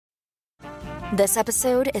This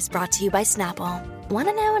episode is brought to you by Snapple. Want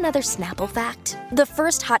to know another Snapple fact? The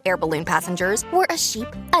first hot air balloon passengers were a sheep,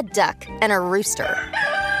 a duck, and a rooster.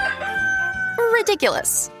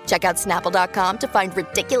 Ridiculous. Check out Snapple.com to find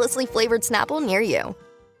ridiculously flavored Snapple near you.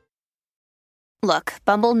 Look,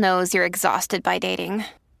 Bumble knows you're exhausted by dating.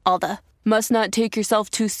 All the, must not take yourself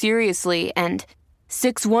too seriously, and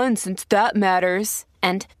 6'1" since that matters,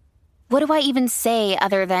 and what do I even say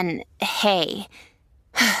other than, hey?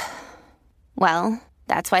 Well,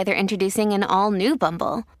 that's why they're introducing an all-new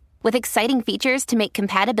Bumble, with exciting features to make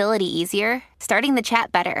compatibility easier, starting the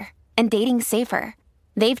chat better, and dating safer.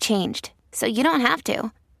 They've changed, so you don't have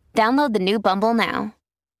to. Download the new Bumble now.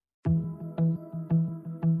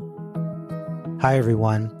 Hi,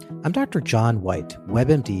 everyone. I'm Dr. John White,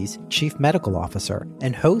 WebMD's Chief Medical Officer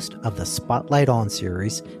and host of the Spotlight On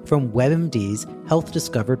series from WebMD's Health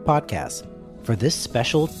Discovered podcast. For this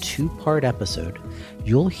special two-part episode,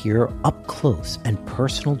 you'll hear up-close and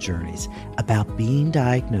personal journeys about being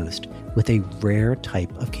diagnosed with a rare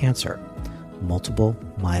type of cancer, multiple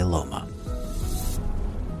myeloma.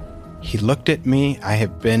 He looked at me. I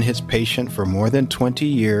have been his patient for more than 20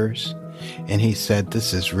 years. And he said,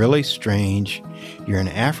 "This is really strange. You're an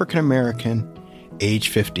African-American, age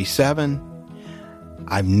 57.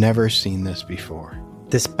 I've never seen this before."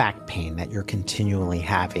 This back pain that you're continually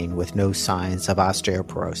having with no signs of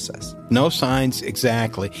osteoporosis. No signs,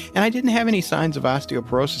 exactly. And I didn't have any signs of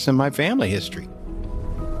osteoporosis in my family history.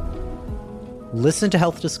 Listen to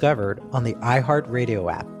Health Discovered on the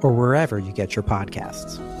iHeartRadio app or wherever you get your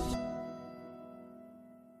podcasts.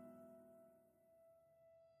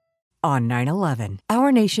 On 9/11,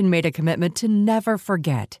 our nation made a commitment to never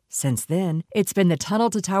forget. Since then, it's been the Tunnel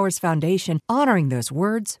to Towers Foundation honoring those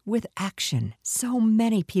words with action. So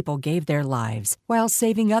many people gave their lives while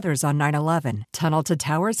saving others on 9/11. Tunnel to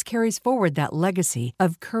Towers carries forward that legacy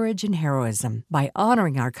of courage and heroism by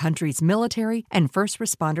honoring our country's military and first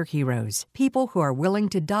responder heroes, people who are willing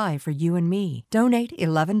to die for you and me. Donate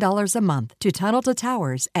 $11 a month to Tunnel to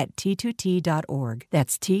Towers at T2T.org.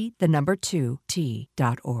 That's T2T.org.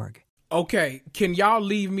 Okay, can y'all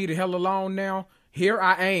leave me the hell alone now? Here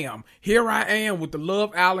I am with the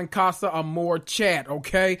Love Island Casa Amor chat,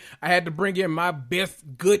 okay? I had to bring in my best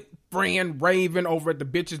good friend Raven over at the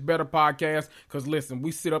Bitches Better podcast, because listen,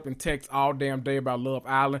 we sit up and text all damn day about Love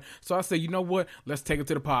Island. So I said, you know what? Let's take it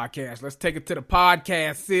to the podcast. Let's take it to the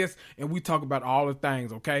podcast, sis, and we talk about all the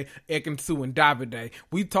things, okay? Ekin-Su and Davide.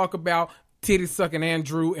 We talk about titty sucking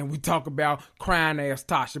Andrew, and we talk about crying ass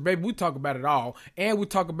Tasha. Baby, we talk about it all. And we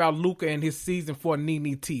talk about Luca and his season 4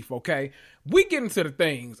 Nene teeth, okay? We get into the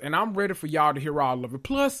things, and I'm ready for y'all to hear all of it.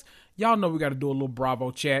 Plus, y'all know we got to do a little Bravo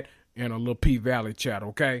chat and a little P-Valley chat,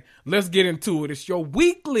 okay? Let's get into it. It's your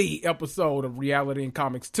weekly episode of Reality and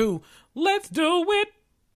Comics 2. Let's do it.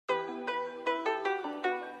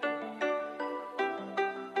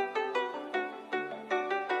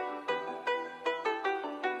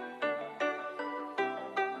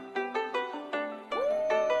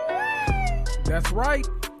 That's right.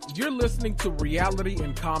 You're listening to Reality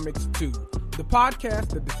and Comics 2, the podcast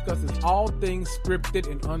that discusses all things scripted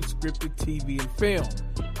and unscripted TV and film.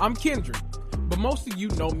 I'm Kendrick, but most of you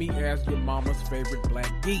know me as your mama's favorite black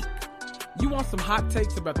geek. You want some hot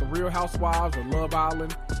takes about the Real Housewives or Love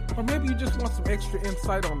Island? Or maybe you just want some extra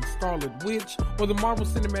insight on the Scarlet Witch or the Marvel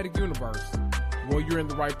Cinematic Universe? Well, you're in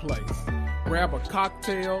the right place. Grab a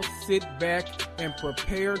cocktail, sit back, and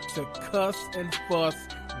prepare to cuss and fuss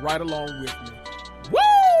right along with me. Woo!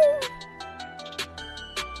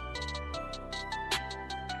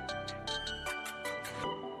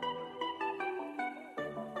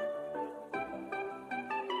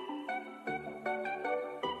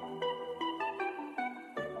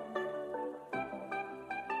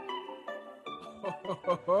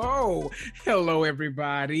 Oh, hello,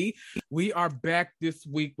 everybody. We are back this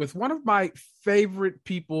week with one of my favorite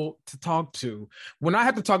people to talk to. When I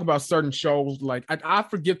have to talk about certain shows, like I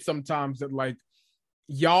forget sometimes that like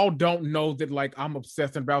y'all don't know that like I'm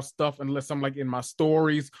obsessing about stuff unless I'm like in my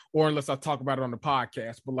stories or unless I talk about it on the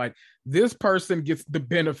podcast. But like this person gets the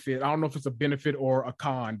benefit. I don't know if it's a benefit or a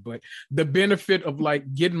con, but the benefit of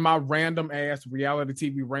like getting my random ass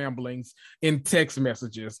reality TV ramblings in text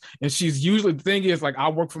messages. And she's usually, the thing is like I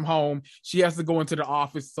work from home. She has to go into the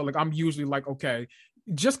office. So like I'm usually like, okay,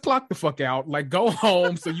 just clock the fuck out, like go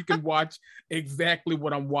home so you can watch exactly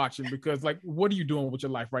what I'm watching, because like, what are you doing with your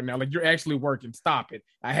life right now? Like you're actually working. Stop it.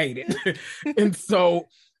 I hate it. And so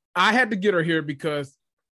I had to get her here because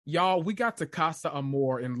y'all, we got to Casa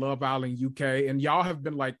Amor in Love Island, UK, and y'all have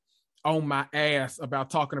been like on my ass about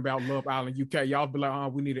talking about Love Island UK. Y'all be like, oh,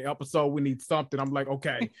 we need an episode, we need something. I'm like,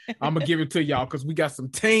 okay, I'm gonna give it to y'all because we got some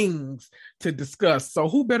things to discuss. So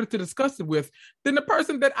who better to discuss it with than the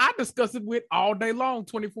person that I discuss it with all day long,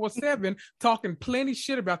 24/7, talking plenty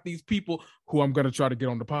shit about these people who I'm gonna try to get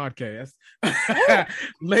on the podcast.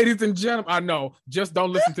 Ladies and gentlemen, I know, just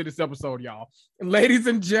don't listen to this episode, y'all. Ladies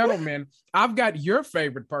and gentlemen, I've got your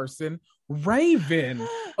favorite person, Raven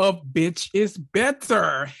of Bitch is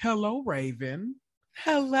Better. Hello, Raven.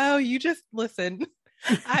 Hello. You just listen.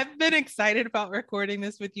 I've been excited about recording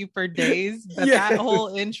this with you for days, but that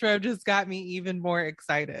whole intro just got me even more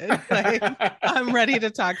excited. Like, I'm ready to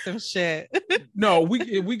talk some shit. No,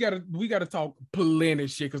 we gotta talk plenty of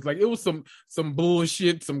shit because like it was some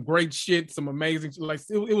bullshit, some great shit, some amazing like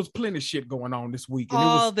it was plenty of shit going on this week. And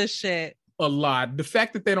all the shit. A lot. The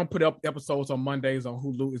fact that they don't put up episodes on Mondays on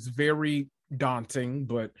Hulu is very daunting,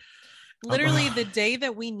 but literally the day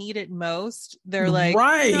that we need it most, they're like,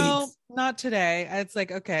 right. No, not today. It's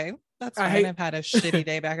like, okay, that's fine. I've had a shitty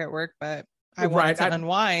day back at work, but I want to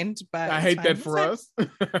unwind. But I hate that for us.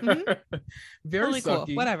 Mm-hmm. Very totally sucky.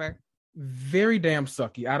 Cool. Whatever. Very damn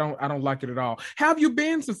sucky. I don't like it at all. How have you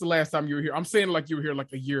been since the last time you were here? I'm saying like you were here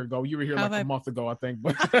like a year ago. You were here like a month ago, I think.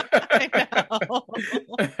 But I know.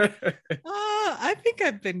 I think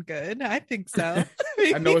I've been good. I think so.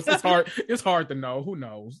 I know it's hard. It's hard to know. Who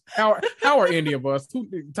knows? How are any of us?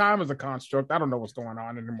 Time is a construct. I don't know what's going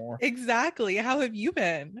on anymore. Exactly. How have you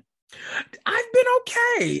been? I've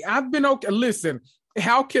been okay. Listen.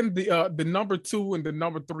 How can the number 2 and the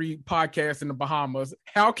number 3 podcast in the Bahamas?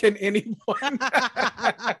 How can anyone? What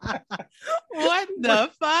the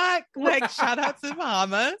fuck? Like, shout out to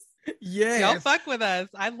Bahamas. Yeah, y'all fuck with us.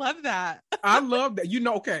 I love that. I love that.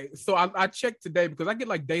 Okay, so I checked today because I get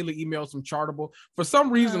like daily emails from Chartable. For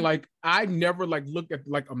some reason, like I never like look at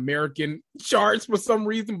like American charts for some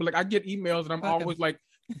reason, but like I get emails and I'm always like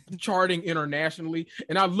charting internationally.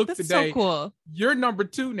 And I looked today. So cool. You're number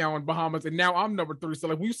 2 now in Bahamas, and now I'm number 3. So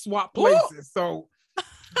like we swap places. Ooh. So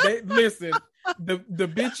they listen. The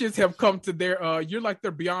bitches have come to their you're like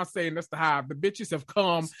their Beyonce and that's the Hive. The bitches have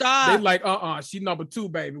come. Stop. They like she's number 2,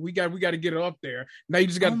 baby. We got to get her up there. Now you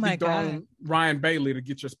just got to be throwing Ryan Bailey to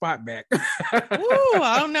get your spot back. Ooh,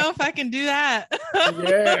 I don't know if I can do that.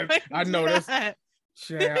 Yeah, I know that.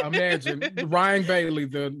 Yeah, imagine Ryan Bailey,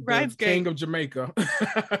 the king of Jamaica.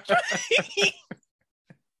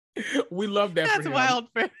 We love that. That's for him. Wild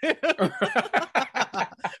for him.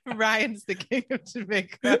 Ryan's the king of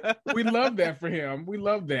Jamaica. We love that for him. We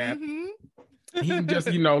love that. Mm-hmm. He can just,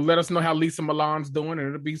 let us know how Lisa Milan's doing, and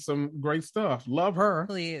it'll be some great stuff. Love her.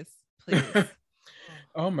 Please.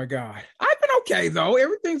 Oh my God. I've been okay though.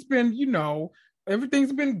 Everything's been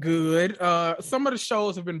good. Some of the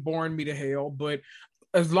shows have been boring me to hell, but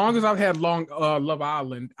as long as I've had Love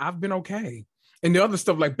Island, I've been okay. And the other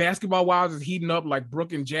stuff like Basketball Wives is heating up, like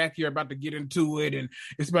Brooke and Jackie are about to get into it, and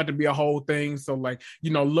it's about to be a whole thing. So like,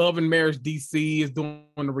 Love and Marriage DC is doing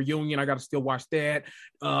the reunion. I got to still watch that.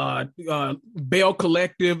 Bell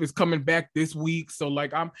Collective is coming back this week. So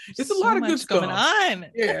like it's a lot of good stuff going on.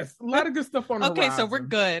 Yes, a lot of good stuff on the horizon. So we're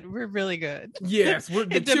good. We're really good. Yes,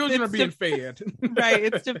 the children are being fed. Right.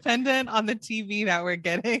 It's dependent on the TV that we're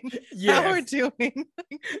getting. Yes. How we're doing.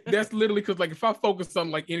 That's literally because like if I focus on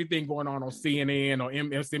like anything going on CNN or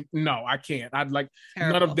MSN, no, I can't. I'd like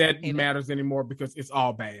terrible. None of that matters anymore because it's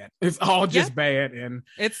all bad. It's all just bad, and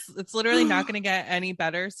it's literally not going to get any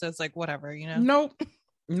better. So it's like whatever, Nope.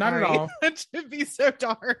 Not at all. It should be so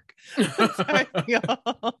dark. That's how I feel.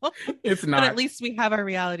 It's not. But at least we have our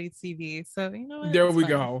reality TV. So what? There we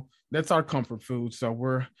go. That's our comfort food. So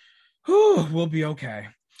we'll be okay.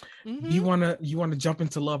 Mm-hmm. You wanna jump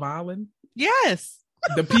into Love Island? Yes.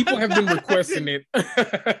 The people have been requesting it.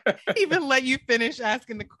 Even let you finish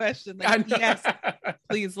asking the question. Like, yes,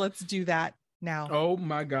 please, let's do that now. Oh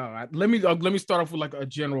my God. Let me start off with like a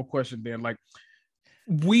general question then. Like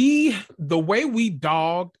the way we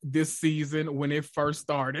dogged this season when it first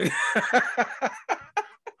started.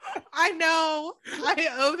 I know. I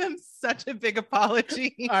owe them such a big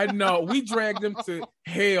apology. I know. We dragged them to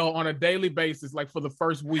hell on a daily basis, like for the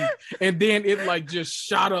first week. And then it like just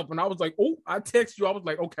shot up. And I was like, oh, I text you. I was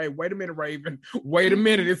like, okay, wait a minute, Raven. Wait a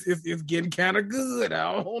minute. It's getting kind of good.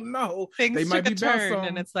 I don't know. Things might be better.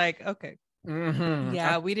 And it's like, okay. Mm-hmm.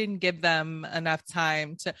 Yeah, we didn't give them enough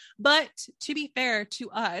time but to be fair to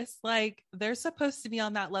us, like they're supposed to be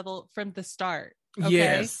on that level from the start. Okay?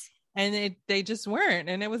 Yes. And they just weren't,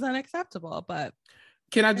 and it was unacceptable. But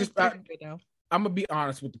can I just I'm gonna be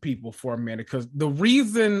honest with the people for a minute, because the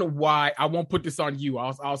reason why I won't put this on you,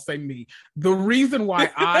 I'll say me. The reason why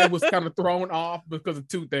I was kind of thrown off because of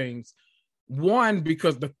two things. One,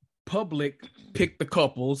 because the public picked the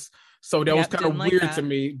couples. So that was kind of weird to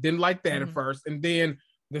me. Didn't like that at first. And then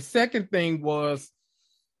the second thing was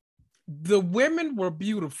the women were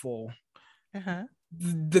beautiful.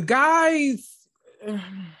 The guys...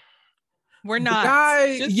 We're not.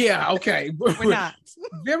 Okay. We're not.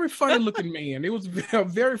 Very funny looking man. It was a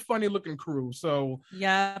very funny looking crew. So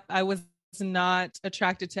yeah, I was not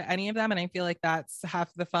attracted to any of them, and I feel like that's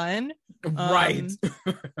half the fun. Right.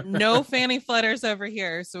 No fanny flutters over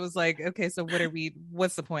here. So it was like, okay, so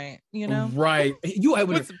what's the point? You know? Right.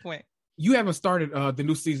 What's the point? You haven't started the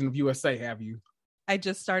new season of USA, have you? I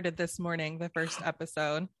just started this morning, the first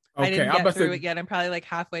episode. Okay, I didn't get through it yet. I'm probably like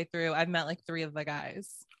halfway through. I've met like 3 of the guys.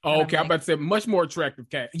 Oh, okay, I'm about to say much more attractive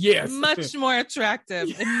cat. Yes. Much more attractive.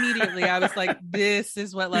 Immediately, I was like, this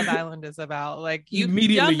is what Love Island is about. Like,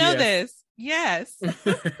 y'all know this. Yes.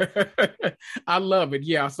 I love it.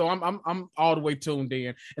 Yeah. So I'm all the way tuned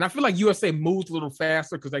in. And I feel like USA moves a little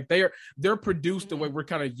faster because like they're produced the way we're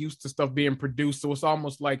kind of used to stuff being produced. So it's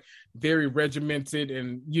almost like very regimented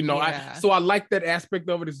and I like that aspect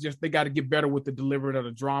of it. It's just they got to get better with the delivery of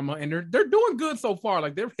the drama. And they're doing good so far.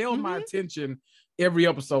 Like they've held my attention every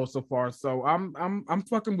episode so far. So I'm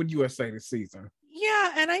fucking with USA this season.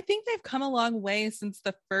 Yeah, and I think they've come a long way since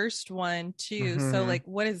the first one too. So like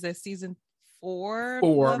what is this, season 4 of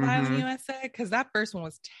Love Island USA? Because that first one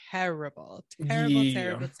was terrible.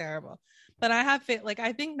 But I have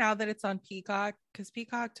I think now that it's on Peacock, because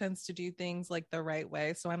Peacock tends to do things like the right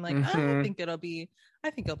way. So I'm like, I think it'll be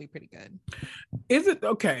pretty good. Is it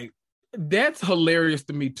okay? That's hilarious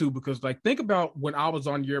to me too, because like think about when I was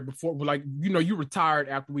on your before, like you retired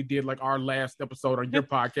after we did like our last episode on your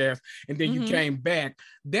podcast, and then you came back.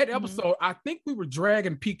 That episode, I think we were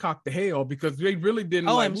dragging Peacock to hell because they really didn't.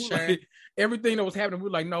 I'm sure. Like, everything that was happening, we were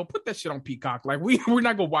like, no, put that shit on Peacock. Like we're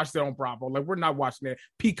not gonna watch that on Bravo. Like we're not watching that.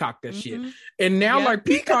 Peacock that shit. And now like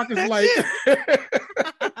Peacock is like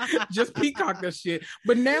just Peacock that shit.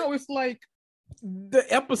 But now it's like the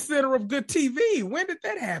epicenter of good TV. When did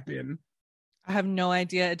that happen? I have no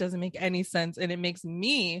idea. It doesn't make any sense, and it makes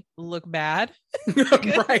me look bad.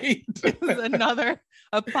 Right. It's another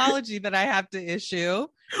apology that I have to issue,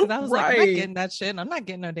 because I was like, I'm not getting that shit. I'm not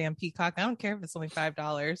getting no damn Peacock. I don't care if it's only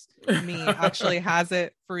 $5. Me actually has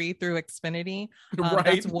it free through Xfinity.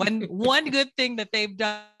 That's one good thing that they've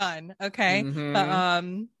done. Okay.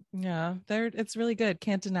 But yeah, it's really good.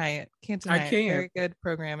 Can't deny it. Very good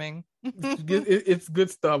programming. It's good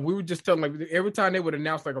stuff. We were just telling like every time they would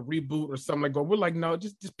announce like a reboot or something like, we're like, no,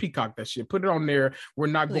 just Peacock that shit. Put it on there. We're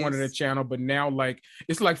not going to the channel. But now like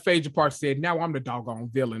it's like Phaedra Park said, now I'm the doggone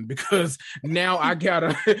villain, because now I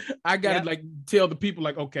gotta like tell the people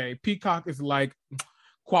like, okay, Peacock is like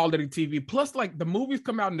quality TV. Plus like the movies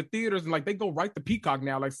come out in the theaters and like they go right to Peacock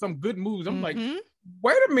now, like some good movies. I'm like,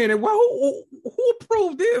 wait a minute, who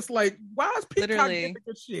approved this? Like, why is Peacock getting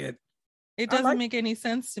good shit? It doesn't make any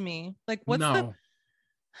sense to me. Like, what's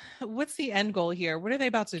the end goal here? What are they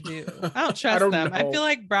about to do? I don't trust them. Know. I feel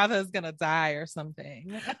like Bravo is gonna die or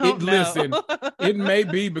something. Listen, it may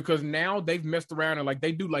be because now they've messed around and like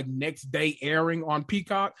they do like next day airing on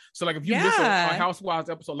Peacock. So like if you miss a Housewives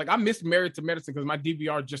episode, like I missed Married to Medicine because my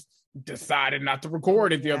DVR just decided not to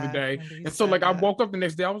record it the other day, and so like I woke up the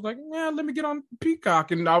next day, I was like, let me get on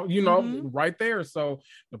Peacock, and right there. So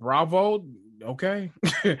the Bravo, okay.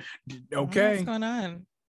 What's going on?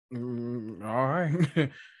 All right.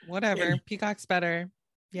 Whatever. Peacock's better.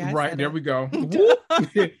 Yeah. Right. There we go.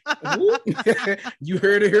 You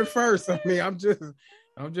heard it here first. I mean, I'm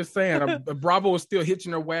just saying Bravo is still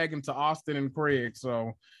hitching their wagon to Austin and Craig.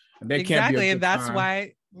 So they can't be a good that's time.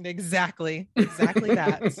 Why exactly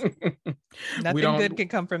that. Nothing good can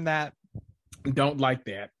come from that. Don't like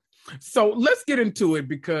that. So let's get into it,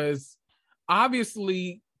 because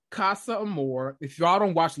obviously Casa Amor, if y'all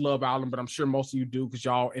don't watch Love Island, but I'm sure most of you do because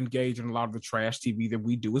y'all engage in a lot of the trash TV that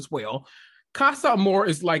we do as well. Casa Amor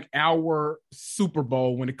is like our Super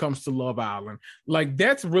Bowl when it comes to Love Island. Like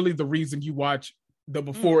that's really the reason you watch the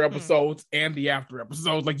before episodes and the after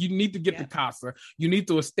episodes. Like you need to get to Casa. You need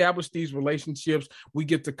to establish these relationships. We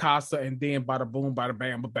get to Casa and then bada boom, bada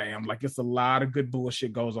bam, ba bam. Like it's a lot of good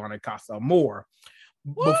bullshit goes on at Casa Amor.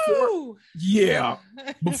 Before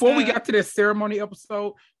we got to that ceremony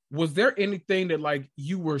episode, was there anything that like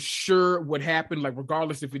you were sure would happen, like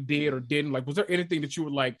regardless if it did or didn't? Like, was there anything that you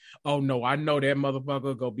were like, oh no, I know that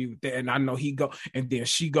motherfucker go be with that, and I know he go, and then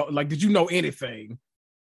she go? Like, did you know anything?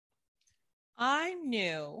 I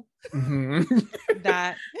knew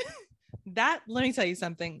that. Let me tell you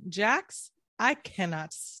something, Jax. I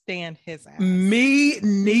cannot stand his ass. Me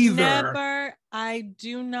neither. Never. I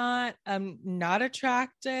do not. I'm not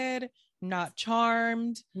attracted. not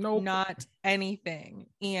charmed, Nope. not anything.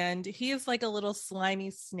 And he is like a little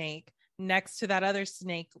slimy snake next to that other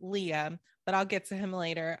snake, Liam, but I'll get to him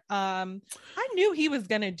later. I knew he was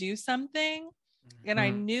going to do something. And I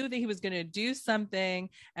knew that he was going to do something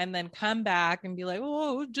and then come back and be like,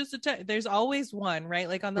 oh, just there's always one, right?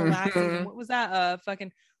 Like on the last season, what was that?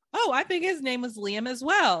 I think his name was Liam as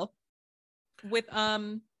well. With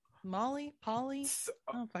Polly. I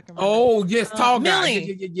don't fucking remember. Oh, yes, tall guy.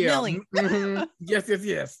 Millie. Yeah. Millie.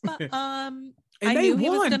 Yes. But, and I they knew he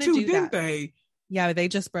was won gonna too, do didn't that. they? Yeah, they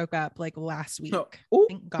just broke up like last week. Ooh.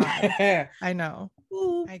 Thank God. I know.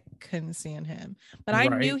 Ooh. I couldn't stand him. But I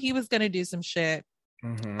knew he was going to do some shit.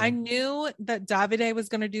 I knew that Davide was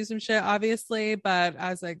going to do some shit, obviously, but I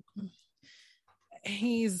was like,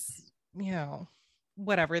 he's,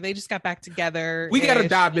 whatever. They just got back together. We got to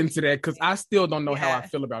dive into that because I still don't know how I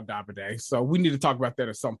feel about Davide. So we need to talk about that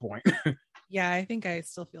at some point. Yeah, I think I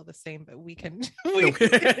still feel the same, but we can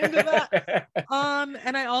get into that.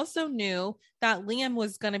 And I also knew that Liam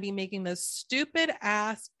was going to be making those stupid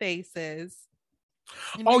ass faces.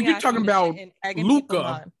 Oh, you're talking about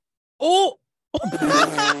Luca. Oh.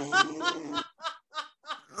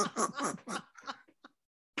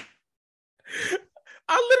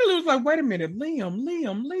 I literally was like, wait a minute, Liam.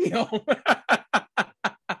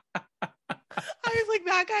 I was like,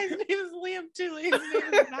 that guy's name is Liam too. His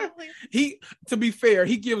name is not Liam. To be fair,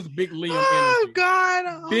 he gives big Liam energy. Oh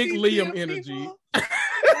God, big Liam energy.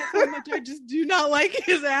 So much, I just do not like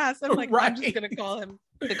his ass. I'm like, I'm just gonna call him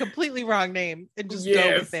the completely wrong name and just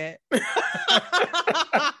go with it.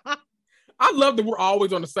 I love that we're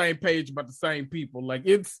always on the same page about the same people. Like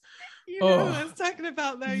it's what I was talking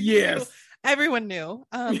about though. Yes. Everyone knew.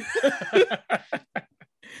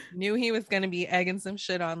 Knew he was going to be egging some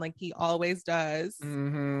shit on like he always does.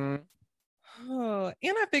 Mm-hmm. Oh,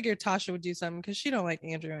 and I figured Tasha would do something because she don't like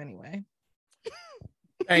Andrew anyway.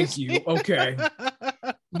 Thank you. Okay.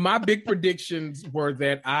 My big predictions were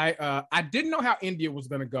that I didn't know how India was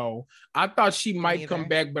going to go. I thought she might come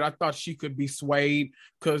back, but I thought she could be swayed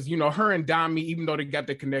because, her and Dami, even though they got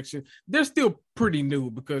the connection, they're still pretty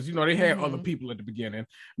new because, they had other people at the beginning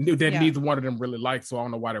that neither one of them really liked. So I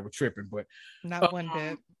don't know why they were tripping, but not one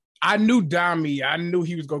bit. I knew Dami. I knew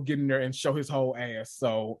he was going to get in there and show his whole ass.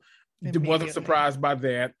 So wasn't surprised by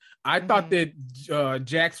that. I thought that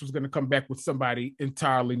Jax was going to come back with somebody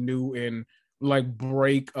entirely new and like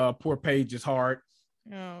break poor Paige's heart.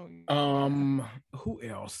 Who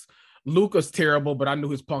else? Luca's terrible, but I knew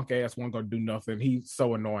his punk ass wasn't going to do nothing. He's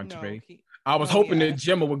so annoying to me. I was hoping that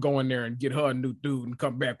Gemma would go in there and get her a new dude and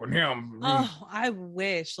come back with him. Oh, I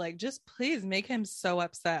wish. Like, just please make him so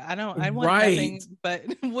upset. I want nothing, but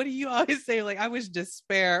what do you always say? Like, I wish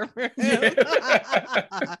despair for him.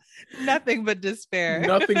 Yeah. Nothing but despair.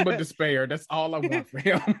 Nothing but despair. That's all I want for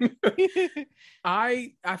him.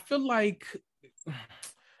 I feel like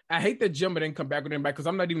I hate that Gemma didn't come back with anybody because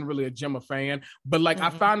I'm not even really a Gemma fan. But like I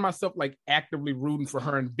find myself like actively rooting for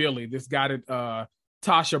her and Billy, this guy that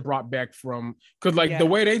Tasha brought back from because like the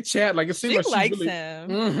way they chat, like it seems like she likes him.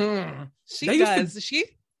 Mm-hmm. She does.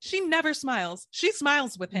 She never smiles. She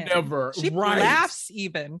smiles with him. Never. She laughs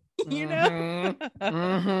even. I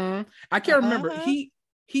can't remember. He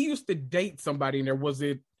used to date somebody in there. Was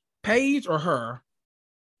it Paige or her?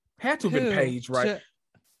 Had to have been Paige, right?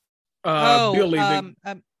 Billy.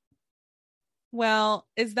 Well,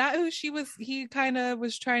 is that who she was? He kind of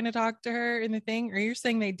was trying to talk to her in the thing, or you're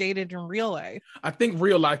saying they dated in real life? I think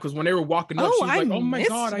real life, because when they were walking up, she was like, "Oh my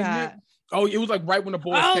God, it was like right when the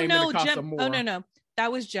boys came in the Casa Amor. Oh no,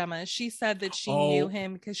 that was Gemma. She said that she knew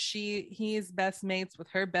him because he is best mates with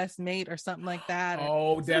her best mate or something like that.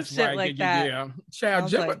 Oh, that's right. Like that. Yeah. Child,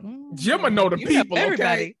 Gemma know the people.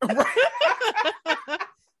 Everybody. Okay.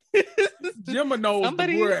 Gemma knows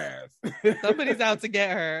somebody's out to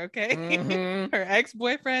get her. Okay. Her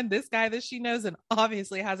ex-boyfriend, this guy that she knows and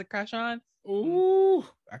obviously has a crush on. Ooh,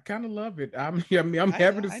 I kind of love it. I'm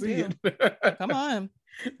happy to see it. Come on.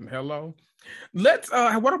 Hello. Let's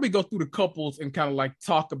why don't we go through the couples and kind of like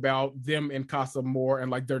talk about them in Casa Amor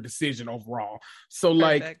and like their decision overall. So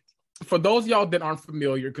like for those of y'all that aren't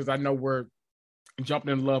familiar, because I know we're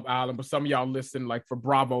jumping in Love Island, but some of y'all listen like for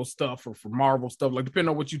Bravo stuff or for Marvel stuff, like depending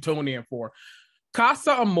on what you tune in for.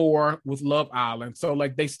 Casa Amor with Love Island. So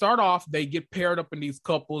like they start off, they get paired up in these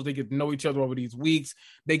couples, they get to know each other over these weeks,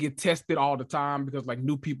 they get tested all the time because like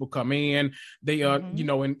new people come in. They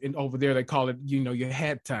and over there they call it, your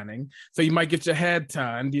head turning. So you might get your head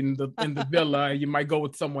turned in the villa, you might go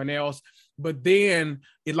with someone else, but then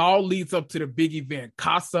it all leads up to the big event,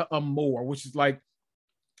 Casa Amor, which is like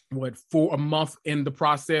for a month in the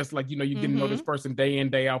process, like, you know, you get to know this person day in,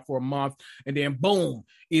 day out for a month, and then boom,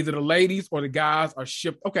 either the ladies or the guys are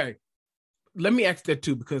shipped. Okay, let me ask that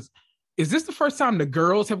too, because is this the first time the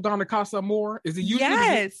girls have gone to Casa Amor? Is it usually?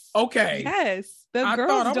 Yes. Okay. Yes. The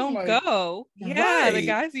girls don't go. Yeah, the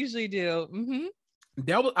guys usually do.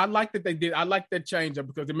 I like that they did. I like that change up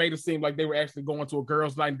because it made it seem like they were actually going to a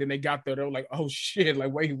girls' night. And then they got there, they were like, "Oh shit!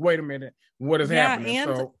 Like, wait a minute, what is happening?"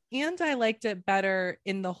 And I liked it better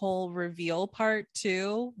in the whole reveal part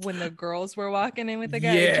too, when the girls were walking in with the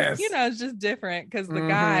guys. Yes. You know, it's just different because the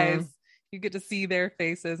guys, you get to see their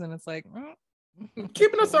faces, and it's like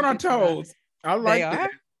keeping us on our toes. I like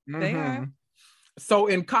that. They are. So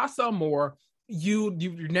in Casa Amor, you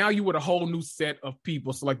with a whole new set of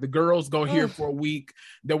people. So like the girls go here for a week,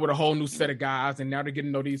 they're with a whole new set of guys, and now they're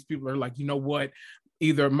getting to know these people. Are like, you know what?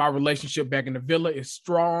 Either my relationship back in the villa is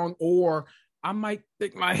strong, or I might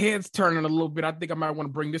think my head's turning a little bit. I think I might want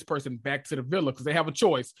to bring this person back to the villa, because they have a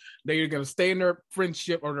choice. They're going to stay in their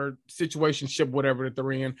friendship or their situationship, whatever that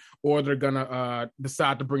they're in, or they're going to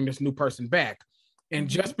decide to bring this new person back. And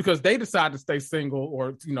just because they decide to stay single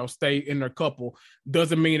or, you know, stay in their couple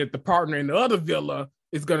doesn't mean that the partner in the other villa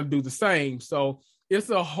is going to do the same. So it's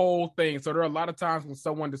a whole thing. So there are a lot of times when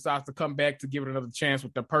someone decides to come back to give it another chance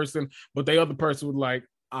with the person, but the other person was like,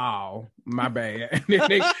 "Oh, my bad."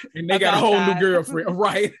 and they got a whole new girlfriend,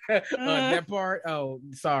 right? That part. Oh,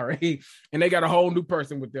 sorry. And they got a whole new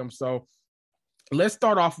person with them. So let's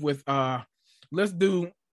start off with, let's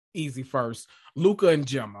do easy first. Luca and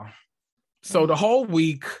Gemma. So the whole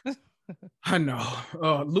week, I know.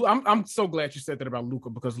 I'm so glad you said that about Luca,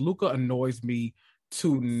 because Luca annoys me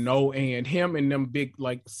to no end. Him and them big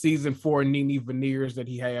like season 4 Nene veneers that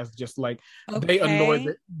he has, just like they annoy.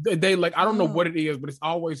 They like, I don't know what it is, but it's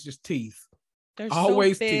always just teeth. They're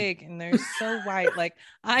always so big and they're so white. Like,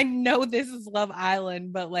 I know this is Love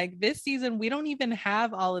Island, but like this season, we don't even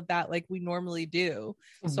have all of that like we normally do.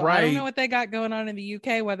 So I don't know what they got going on in the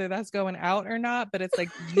UK, whether that's going out or not, but it's like,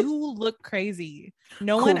 you look crazy.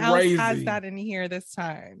 No one else has that in here this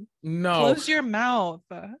time. No. Close your mouth.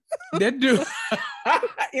 That dude,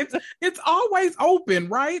 it's always open,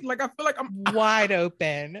 right? Like, I feel like I'm wide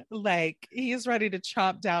open. Like, he's ready to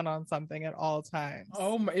chomp down on something at all times.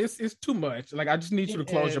 Oh my, it's too much. Like, I just need you to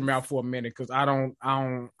close your mouth for a minute, because I don't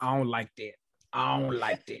like that. I don't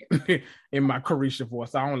like that. In my Carisha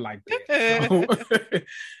voice, I don't like that.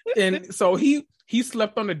 And so he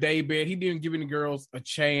slept on the day bed. He didn't give any girls a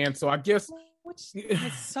chance. So I guess, which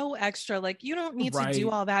is so extra. Like, you don't need to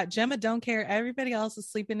do all that. Gemma don't care. Everybody else is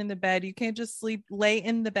sleeping in the bed. You can't just lay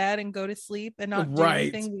in the bed and go to sleep and not do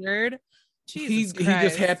anything weird. He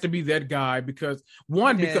just had to be that guy, because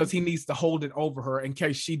he needs to hold it over her in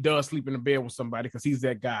case she does sleep in the bed with somebody, because he's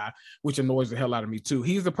that guy, which annoys the hell out of me too.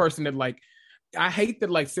 He's the person that, like, I hate that,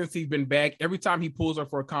 like, since he's been back, every time he pulls her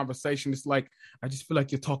for a conversation, it's like, I just feel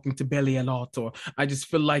like you're talking to Belly a lot, or I just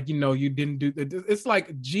feel like, you know, you didn't do it. It's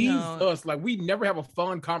like, Jesus, like, we never have a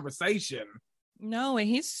fun conversation. No, and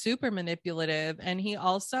he's super manipulative, and he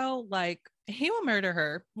also, like, he will murder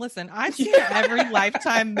her. Listen, I've seen every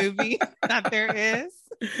Lifetime movie that there is.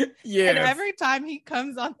 Yeah. And every time he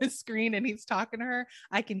comes on the screen and he's talking to her,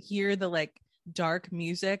 I can hear the like dark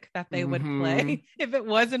music that they would play. If it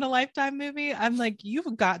wasn't a Lifetime movie, I'm like,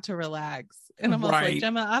 you've got to relax. And I'm also like,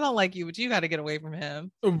 Gemma, I don't like you, but you got to get away from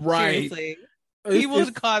him. Right. Seriously. He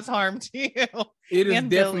will cause harm to you. It is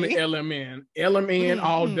definitely LMN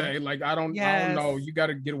all day. Like, I don't know. You got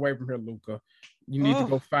to get away from here, Luca. You need to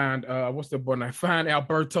go find what's the boy name? Find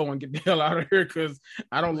Alberto and get the hell out of here, because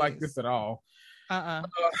I don't like this at all.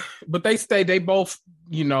 But they both,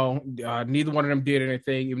 you know, neither one of them did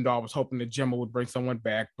anything, even though I was hoping that Gemma would bring someone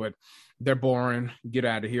back, but they're boring. Get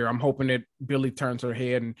out of here. I'm hoping that Billy turns her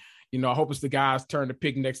head, and, you know, I hope it's the guy's turn to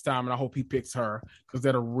pick next time, and I hope he picks her, because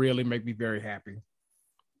that'll really make me very happy.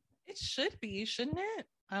 It should be, shouldn't it?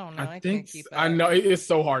 I don't know. I think can't keep up. I know it's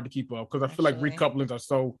so hard to keep up, because I feel like recouplings are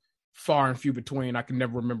so far and few between. I can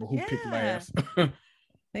never remember who picked last.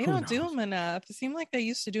 They don't do them enough. It seemed like they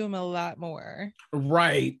used to do them a lot more.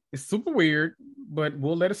 Right. It's super weird, but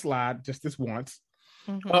we'll let it slide just this once.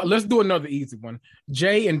 Let's do another easy one.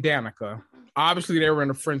 Jay and Danica. Obviously, they were in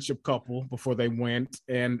a friendship couple before they went.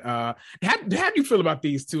 And how do you feel about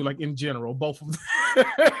these two, like, in general, both of them?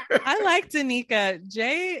 I like Danica.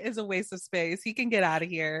 Jay is a waste of space. He can get out of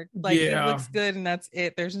here. Like, he looks good and that's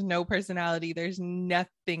it. There's no personality. There's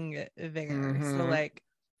nothing there. So, like,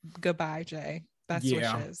 goodbye, Jay. That's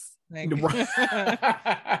wishes. Like,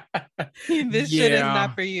 This shit is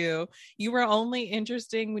not for you. You were only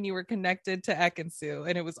interesting when you were connected to Ekin-Su,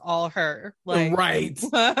 and it was all her. Like, right.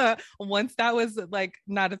 Once that was like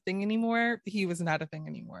not a thing anymore, he was not a thing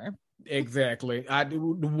anymore. Exactly. I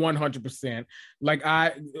do 100%. Like,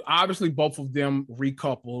 I obviously both of them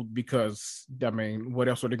recoupled because I mean, what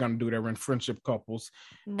else were they gonna do? They were in friendship couples.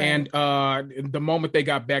 Right. And the moment they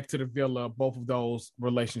got back to the villa, both of those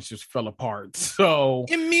relationships fell apart. So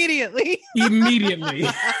immediately.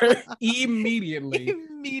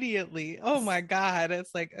 Oh my God.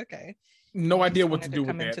 It's like, okay. No idea what to do with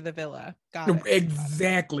come that. Into the villa. Got it.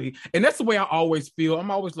 Exactly. And that's the way I always feel. I'm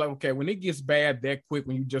always like, okay, when it gets bad that quick,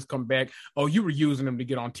 when you just come back, oh, you were using them to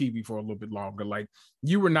get on TV for a little bit longer. Like,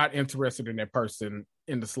 you were not interested in that person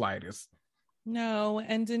in the slightest. No.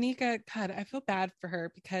 And Danica, God, I feel bad for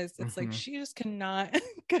her because it's like she just cannot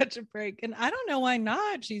catch a break. And I don't know why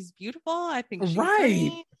not. She's beautiful. I think she's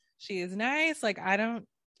funny. She is nice. Like, I don't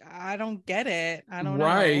get it. I don't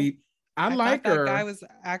know. I like her. That guy was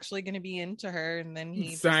actually going to be into her, and then he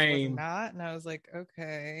just was not. And I was like,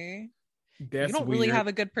 okay, you don't really have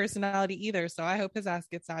a good personality either. So I hope his ass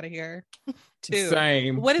gets out of here too.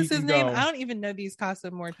 Same. What is his name? I don't even know these Casa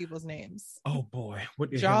Amor people's names. Oh boy,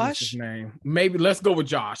 what is Josh? His name? Maybe let's go with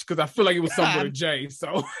Josh because I feel like it was something with a J.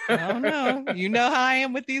 So I don't know. You know how I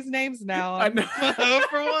am with these names now. I know.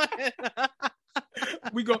 For one.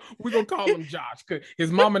 we gonna call him Josh because his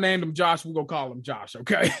mama named him Josh. We're gonna call him Josh.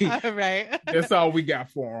 Okay. All right. That's all we got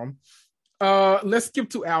for him. Let's skip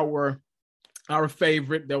to our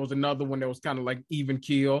favorite. There was another one that was kind of like even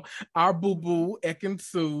kill. Our boo-boo,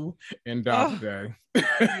 Ekin-Su and Davide.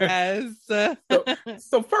 Yes.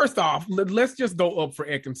 So first off, let's just go up for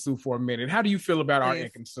Ekin-Su for a minute. How do you feel about our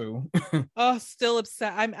Ekin-Su? Oh, still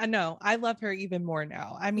upset. I know. I love her even more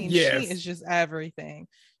now. I mean, yes. She is just everything.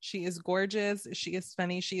 She is gorgeous. She is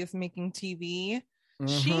funny. She is making TV.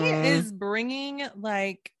 She is bringing,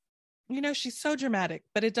 like, you know, she's so dramatic,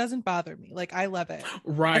 but it doesn't bother me. Like, I love it.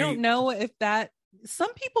 Right. I don't know if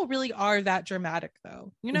some people really are that dramatic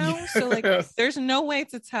though, you know? Yes. So like, there's no way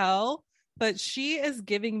to tell, but she is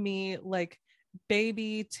giving me like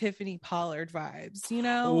baby Tiffany Pollard vibes, you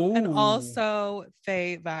know? Ooh. And also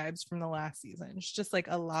Faye vibes from the last season. It's just like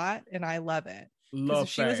a lot. And I love it. Because if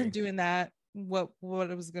she wasn't doing that, what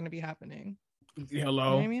was going to be happening?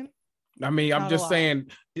 Hello. You know what I mean? I'm just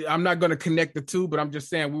saying, I'm not going to connect the two, but I'm just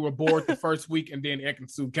saying we were bored the first week and then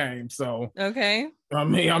Ekin-Su came. So, okay. I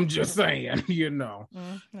mean, I'm just saying, you know,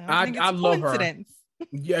 I love her.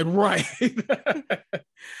 Yeah, right.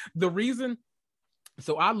 The reason,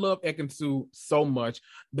 so I love Ekin-Su so much.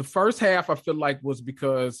 The first half I feel like was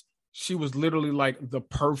because she was literally like the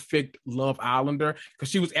perfect Love Islander because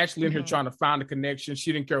she was actually in here trying to find a connection.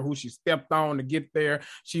 She didn't care who she stepped on to get there.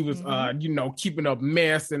 She was, keeping up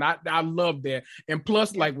mess. And I love that. And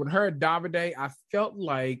plus, like with her and Davide, I felt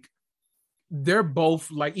like they're both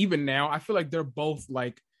like, even now, I feel like they're both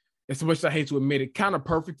like, as much as I hate to admit it, kind of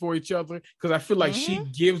perfect for each other because I feel like she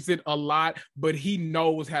gives it a lot, but he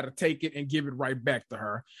knows how to take it and give it right back to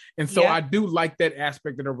her. And so I do like that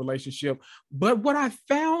aspect of the relationship. But what I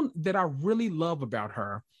found that I really love about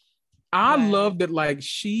her, I love that like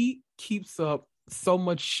she keeps up so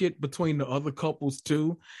much shit between the other couples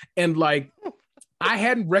too. And like, I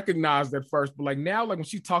hadn't recognized at first, but like now, like when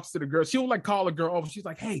she talks to the girl, she'll like call a girl over. She's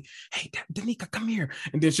like, hey, Danica, come here.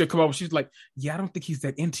 And then she'll come over. She's like, yeah, I don't think he's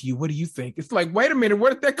that into you. What do you think? It's like, wait a minute,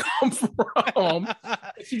 where did that come from?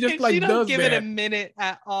 She just like does give that. It a minute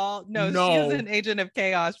at all. No, she's an agent of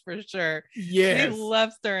chaos for sure. Yes. She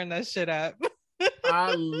loves stirring that shit up.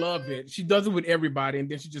 I love it. She does it with everybody, and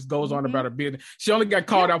then she just goes on about her business. She only got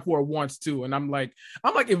called out for it once too. And I'm like,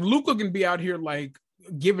 if Luca can be out here like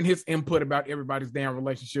giving his input about everybody's damn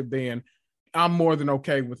relationship, then I'm more than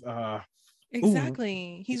okay with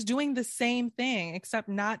exactly. He's doing the same thing except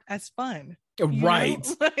not as fun, right?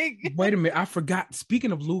 Like... Wait a minute, I forgot,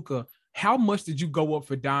 speaking of Luca, how much did you go up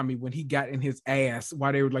for Dami when he got in his ass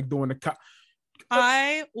while they were like doing the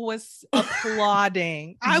I was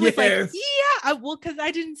applauding. I was like, yeah, because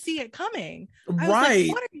I didn't see it coming. I was like,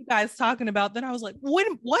 what are you guys talking about? Then I was like, what?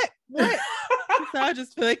 So I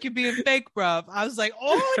just feel like you're being fake, bruv. I was like,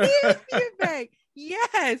 oh, it is being fake.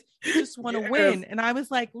 Yes, you just want to win. And I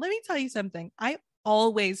was like, let me tell you something. I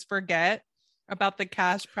always forget about the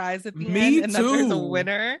cash prize at the end and that there's a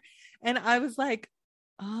winner. And I was like,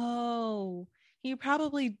 oh, he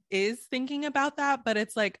probably is thinking about that, but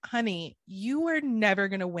it's like, honey, you are never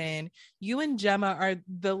going to win. You and Gemma are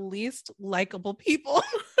the least likable people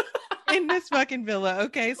in this fucking villa.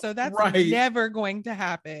 Okay. So that's never going to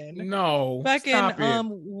happen. No. Fucking,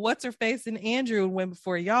 what's her face and Andrew went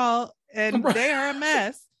before y'all and they are a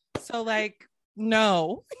mess. So like,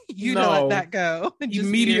 no, you to let that go.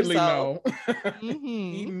 Immediately no.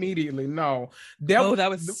 Mm-hmm. Immediately no. That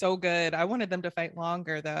was so good. I wanted them to fight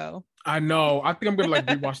longer though. I know. I think I'm gonna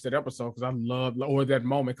rewatch that episode because I love, or that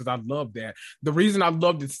moment because I love that. The reason I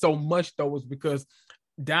loved it so much though was because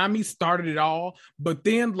Dami started it all, but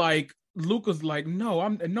then Luca's like, no,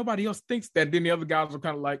 and nobody else thinks that. Then the other guys are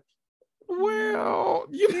kind of like, well,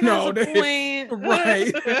 you know,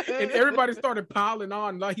 right? And everybody started piling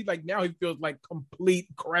on. Now he feels like complete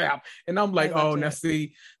crap. And I'm like, oh, now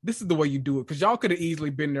see, this is the way you do it. Because y'all could have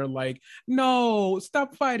easily been there like, no,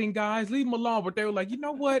 stop fighting, guys, leave them alone. But they were like, you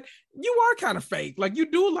know what? You are kind of fake. Like you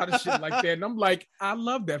do a lot of shit like that. And I'm like, I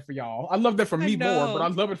love that for y'all. I love that for me more, but I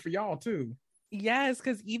love it for y'all too. Yes,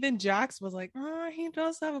 because even Jax was like, oh, he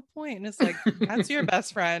does have a point. And it's like, that's your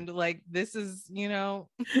best friend. Like, this is, you know.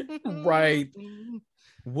 Right.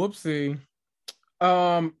 Whoopsie.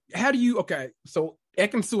 So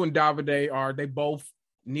Ekin-Su and Davide they both,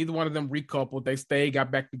 neither one of them recoupled. They stayed,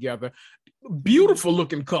 got back together. Beautiful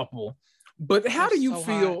looking couple. But how do you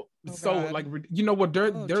feel? You know what?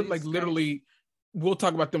 They're like literally, we'll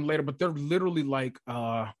talk about them later, but they're literally like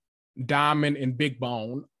Diamond and Big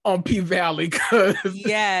Bone on P-Valley, because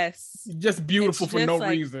yes, just beautiful for no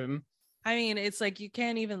reason. I mean, it's like you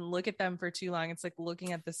can't even look at them for too long. It's like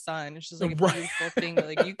looking at the sun. It's just like a beautiful thing.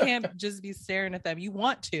 Like you can't just be staring at them. You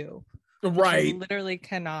want to, right? You literally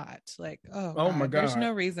cannot. Like, oh my God, there's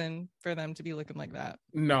no reason for them to be looking like that.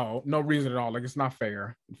 No reason at all. Like it's not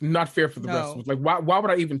fair. Not fair for the rest of us. Like why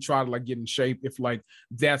would I even try to get in shape if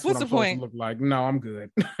that's what I'm supposed to look like? No, I'm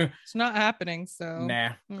good. It's not happening. So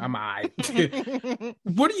nah, I'm all right.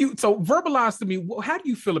 So verbalize to me, how do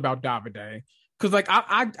you feel about Davide? Because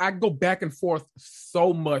I go back and forth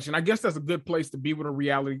so much, and I guess that's a good place to be with a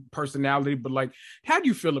reality personality. But how do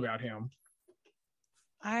you feel about him?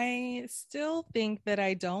 I still think that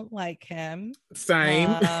I don't like him.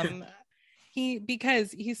 Same.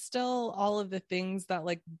 Because he's still all of the things that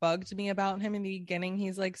bugged me about him in the beginning.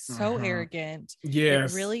 He's so arrogant.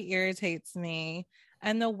 Yes. It really irritates me.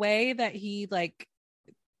 And the way that he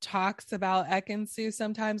talks about Ekin-Su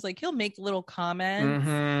sometimes, he'll make little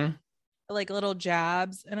comments, little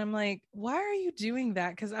jabs. And I'm like, why are you doing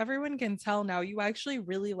that? Because everyone can tell now you actually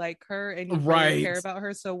really like her and you really care about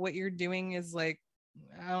her. So what you're doing is I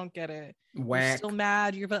don't get it. Whack. You're still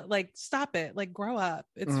mad. You're stop it. Grow up.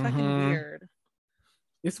 It's fucking weird.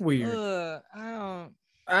 It's weird.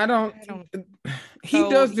 I don't. He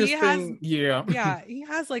does this thing. Yeah. He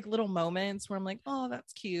has little moments where I'm like, oh,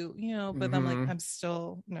 that's cute, you know. But I'm I'm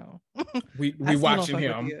still no. we watching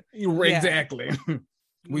him. Exactly.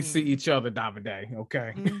 We see each other, Davide.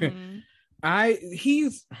 Okay.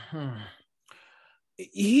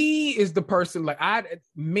 He is the person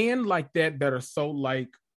men like that are so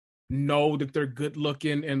know that they're good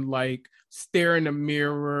looking and stare in the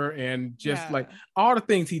mirror and just all the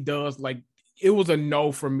things he does, it was a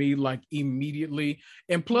no for me immediately.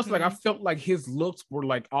 And plus I felt his looks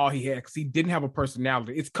were all he had because he didn't have a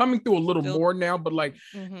personality. It's coming through a little more now, but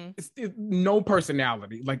it's no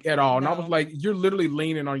personality at all. And I was you're literally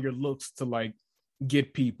leaning on your looks to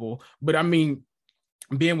get people. But I mean,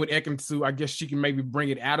 being with Ekin-Su, I guess she can maybe bring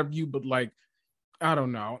it out of you, but I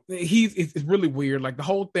don't know. It's really weird. The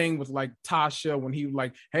whole thing was Tasha when he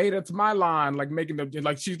was hey, that's my line, making them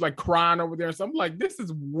she's crying over there. So I'm this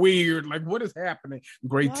is weird. What is happening?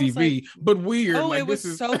 Great TV, but weird. Oh, it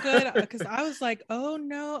was so good because I was oh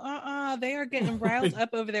no, they are getting riled up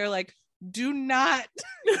over there. Do not.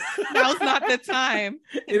 Now's not the time.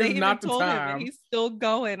 It is not the time. He's still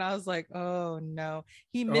going. I was oh no,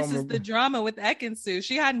 he misses the drama with Ekin-Su.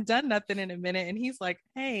 She hadn't done nothing in a minute, and he's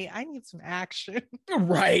hey, I need some action.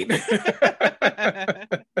 Right.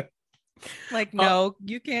 No,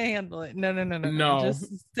 you can't handle it. No. Just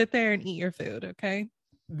sit there and eat your food, okay?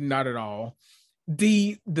 Not at all.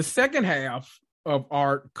 The second half of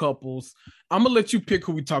our couples, I'm gonna let you pick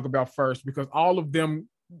who we talk about first because all of them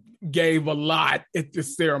gave a lot at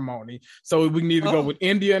this ceremony. So we need to go with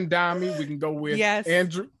India and Dami. We can go with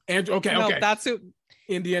Andrew. Okay. That's who.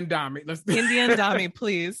 India and Dami. Let's do India and Dami,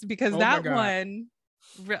 please, because that one.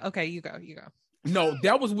 Okay, you go. No,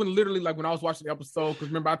 that was when literally when I was watching the episode. Because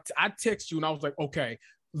remember, I text you and I was okay,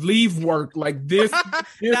 leave work this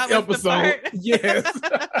episode. Yes.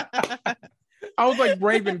 I was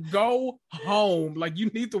Raven, go home. You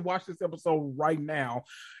need to watch this episode right now.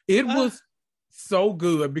 It was so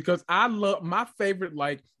good because I love my favorite,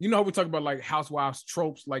 how we talk about housewives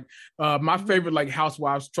tropes, my favorite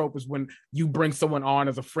housewives trope is when you bring someone on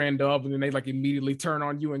as a friend of and then they immediately turn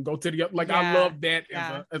on you and go to the I love that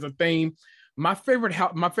as a theme. My favorite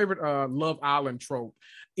Love Island trope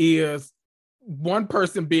is one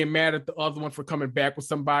person being mad at the other one for coming back with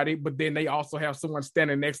somebody, but then they also have someone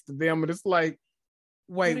standing next to them, and it's like,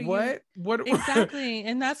 wait, what? Exactly.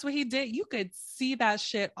 And that's what he did. You could see that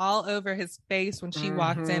shit all over his face when she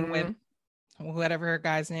walked in with whatever her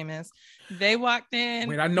guy's name is. They walked in.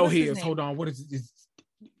 Wait, I know he is. Hold on. What is it?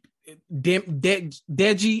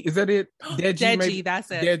 Deji? Is that it? Deji, maybe?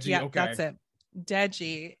 That's it. Deji, yeah, okay. That's it.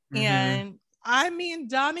 Deji. And I mean,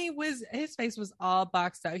 Dami his face was all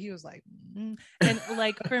boxed out. He was like, and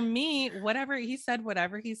like for me, whatever he said,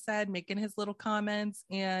 making his little comments.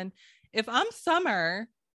 And if I'm Summer,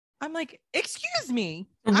 I'm like, excuse me.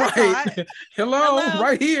 Right. Hello,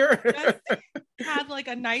 right here. Had like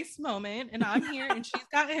a nice moment, and I'm here, and she's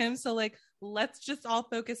got him. So like, let's just all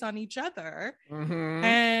focus on each other.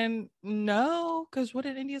 And no, because what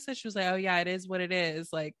did India say? She was like, oh yeah, it is what it is.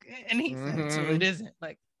 Like, and he said, so it isn't.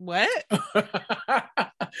 Like, what?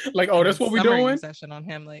 Like, oh, that's what we're doing? Session on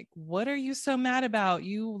him. Like, what are you so mad about?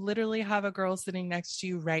 You literally have a girl sitting next to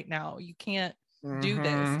you right now. You can't do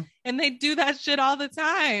this. And they do that shit all the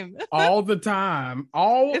time. All the time.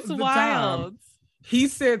 It's wild. Time. He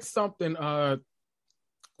said something,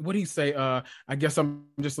 what did he say? I guess I'm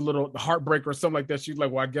just a little heartbreaker or something like that. She's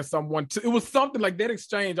like, well, I guess I'm one too. It was something like that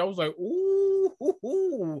exchange. I was like,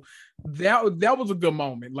 ooh, that was a good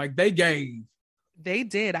moment. Like they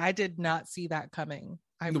did. I did not see that coming.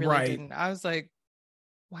 I really didn't. I was like,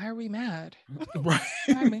 why are we mad? Right.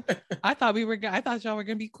 I thought y'all were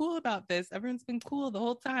gonna be cool about this. Everyone's been cool the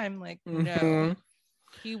whole time. Like, no.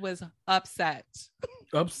 He was upset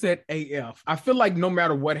AF. I feel like no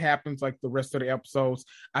matter what happens, like the rest of the episodes,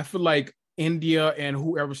 I feel like India and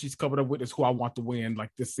whoever she's covered up with is who I want to win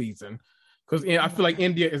like this season. Because I feel like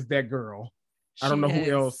India is that girl. I don't know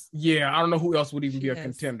who else. Yeah, I don't know who else would even be a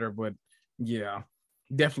contender, but yeah,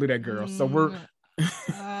 definitely that girl. So we're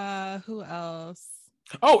who else?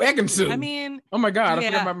 Oh, Ekin-Su. I mean, oh my God, I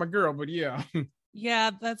forgot about my girl, but yeah.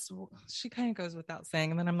 Yeah, she kind of goes without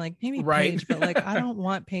saying. And then I'm like, maybe Paige, but like, I don't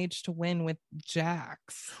want Paige to win with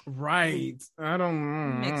Jax. Right. I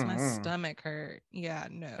don't. It makes my stomach hurt. Yeah,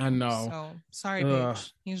 no. I know. So sorry,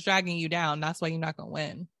 Paige. He's dragging you down. That's why you're not gonna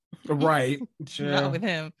win. Right. Not with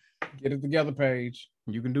him. Get it together, Paige.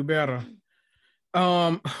 You can do better.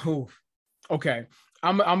 Okay.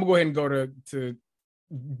 I'm gonna go ahead and go to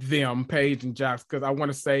them, Paige and Jax, because I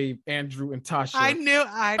want to save Andrew and Tasha. I knew.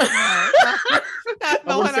 I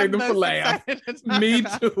want to save them for last. Me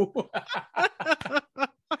too.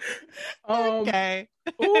 Okay.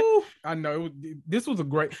 Ooh, I know this was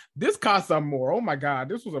this cost some more. Oh my God,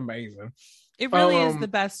 this was amazing. It really is the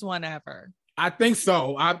best one ever. I think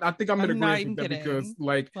so. I think I'm in agreement with that because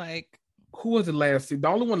like who was it last season? The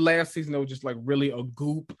only one last season that was just like really a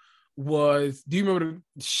goop was, do you remember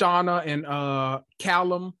Shauna and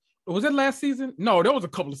Callum? Was it last season? No, that was a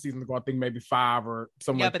couple of seasons ago. I think maybe 5 or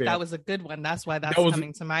something like that. Yeah, but that was a good one. That's why that's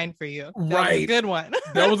coming to mind for you. That right. was a good one.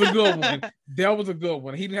 That was a good one. That was a good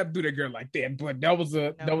one. He didn't have to do that girl like that, but that was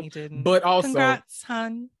he didn't. But also, congrats,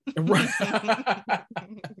 hun. Right.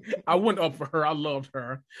 I went up for her. I loved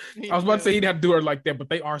her. I was about to say he'd have to do her like that, but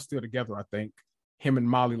they are still together, I think. Him and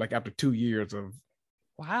Molly, like after 2 years of.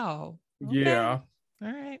 Wow. Okay. Yeah.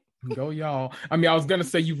 All right. Go y'all. I mean, I was gonna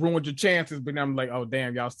say you ruined your chances, but now I'm like, oh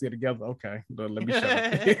damn, y'all still together. Okay, let me shut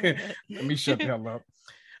up. Let me shut the hell up.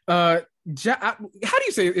 How do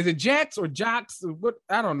you say it? Is it Jax or Jax? What?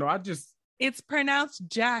 I don't know. It's pronounced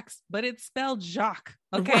Jax, but it's spelled Jacques.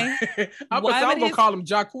 Okay. I'm gonna call him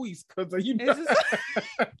Jacques because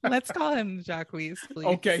Let's call him Jacques, please.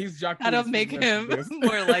 Okay, he's Jacques. That'll make him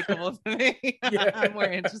more likable to me. Yeah. More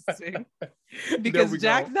interesting. Because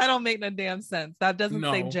Jax, that don't make no damn sense. That doesn't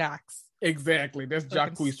say Jax. Exactly. That's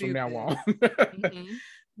Jacques from now on. Mm-hmm.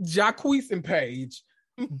 Jacques and Paige.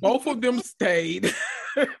 Both of them stayed.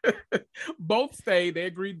 Both stayed. They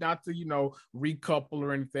agreed not to, recouple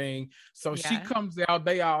or anything. So she comes out.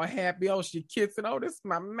 They all happy. Oh, she kissing. Oh, this is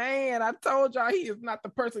my man. I told y'all he is not the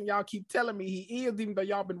person y'all keep telling me he is. Even though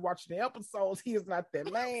y'all been watching the episodes, he is not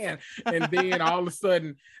that man. And then all of a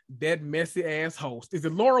sudden, that messy ass host. Is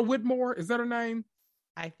it Laura Whitmore? Is that her name?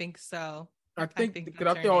 I think so. I think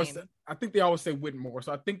they always say Whitmore.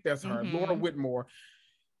 So I think that's her. Mm-hmm. Laura Whitmore.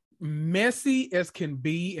 Messy as can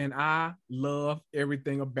be, and I love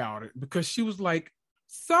everything about it because she was like,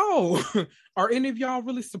 so are any of y'all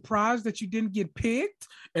really surprised that you didn't get picked?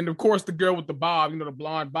 And of course the girl with the bob, the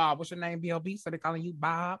blonde bob, what's your name, BLB? So they're calling you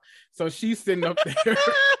Bob. So she's sitting up there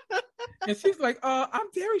and she's like, I'm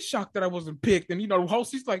very shocked that I wasn't picked. And the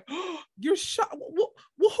host, she's like, oh, you're shocked. Well,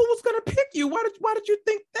 who was gonna pick you? Why did you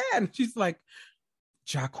think that? And she's like,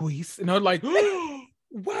 Jacques. And I'm like,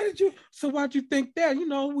 why'd you think that? You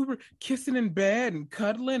know, we were kissing in bed and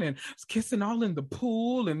cuddling and kissing all in the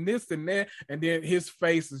pool and this and that. And then his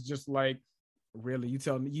face is just like, really? You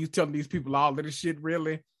telling these people all of this shit?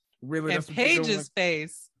 Really? And that's Paige's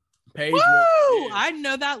face. Paige. Woo! I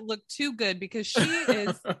know that looked too good because she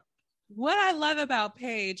is what I love about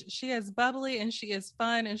Paige. She is bubbly and she is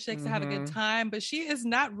fun and she likes to have a good time, but she is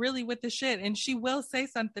not really with the shit. And she will say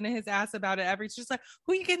something to his ass about it she's just like,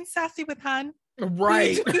 who you getting sassy with, hun?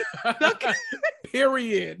 Right.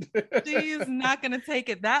 Period. She is not gonna take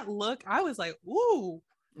it. That look, I was like, ooh,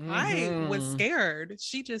 I was scared.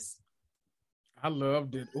 I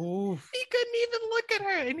loved it. Ooh. He couldn't even look at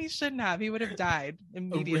her, and he shouldn't have. He would have died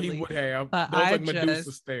immediately. He would have. But that was like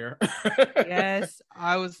Medusa stare. Yes,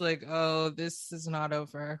 I was like, oh, this is not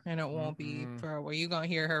over, and it won't be for a while. You're gonna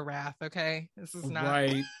hear her wrath, okay? This is not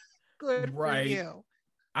good for you.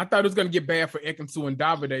 I thought it was gonna get bad for Ekin-Su and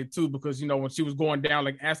Davide too, because you know when she was going down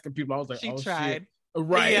like asking people, I was like, she oh tried. Shit.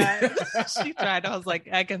 Right. Yeah, she tried. I was like,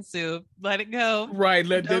 Ekin-Su, let it go. Right.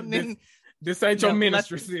 This ain't your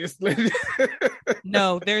ministry, sis.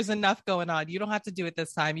 No, there's enough going on. You don't have to do it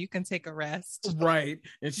this time. You can take a rest. Right.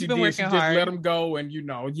 And she did. She just let them go. And, you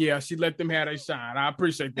know, she let them have their shine. I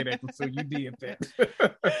appreciate that, Ekin-Su. You did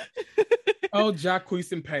that. Oh,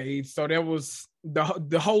 Jacquees and Paige. So that was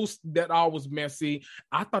the host that all was messy.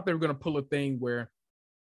 I thought they were going to pull a thing where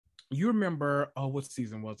you remember, what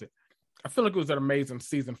season was it? I feel like it was an amazing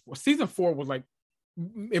season 4. Season 4 was like,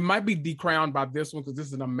 it might be decrowned by this one because this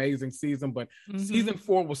is an amazing season, but season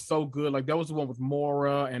 4 was so good. Like that was the one with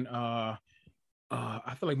Maura and I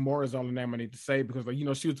feel like Maura is the only name I need to say because like, you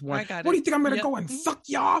know, she was one. What do you think I'm gonna go and suck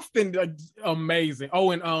you off? And like, amazing.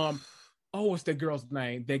 Oh, and what's that girl's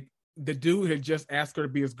name? The dude had just asked her to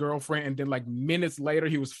be his girlfriend, and then like minutes later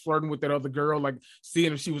he was flirting with that other girl, like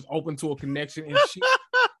seeing if she was open to a connection, and she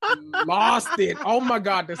lost it. Oh my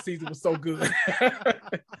God, that season was so good.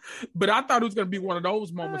 But I thought it was gonna be one of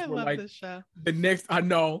those moments where like the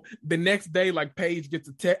next day, like Paige gets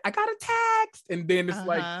a text. I got a text, and then it's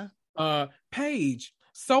like Paige,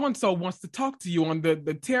 so and so wants to talk to you on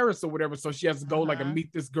the terrace or whatever. So she has to go like and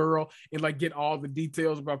meet this girl and like get all the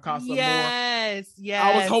details about Casa Amor. Yes.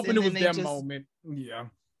 I was hoping it was that moment. Yeah.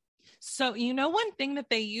 So, you know, one thing that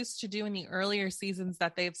they used to do in the earlier seasons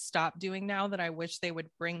that they've stopped doing now that I wish they would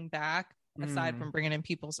bring back, aside from bringing in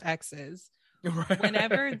people's exes,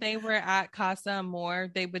 whenever they were at Casa Amor,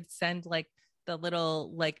 they would send like the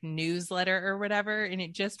little like newsletter or whatever, and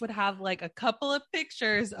it just would have like a couple of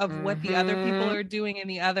pictures of what the other people are doing in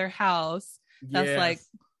the other house. That's like,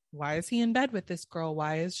 why is he in bed with this girl?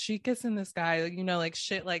 Why is she kissing this guy? You know, like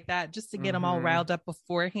shit like that, just to get them all riled up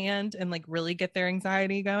beforehand and like really get their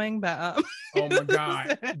anxiety going. But oh my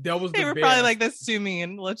God, that was they were best. Probably like, this too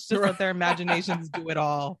mean. Let's just let their imaginations do it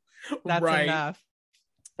all. That's enough.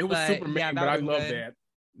 It was super mean, but I love that.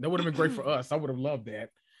 That would have been great for us. I would have loved that.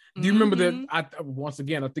 Do you remember that? Once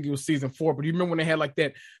again, I think it was season 4, but do you remember when they had like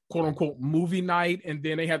that quote unquote movie night and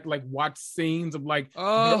then they had to like watch scenes of like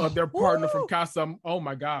their partner from Casa? Oh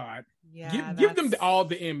my God. Yeah. Give them all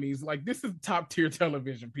the Emmys. Like this is top tier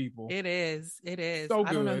television, people. It is. So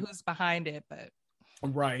I don't know who's behind it, but.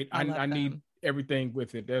 Right. I need everything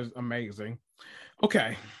with it. That's amazing.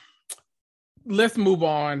 Okay. Let's move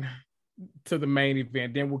on to the main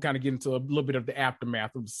event. Then we'll kind of get into a little bit of the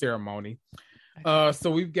aftermath of the ceremony. So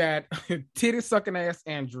we've got titty sucking ass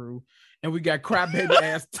Andrew and we got crybaby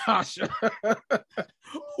ass Tasha,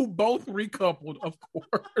 who both recoupled, of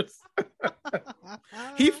course.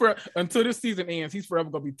 Until this season ends, he's forever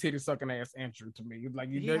gonna be titty sucking ass Andrew to me. Like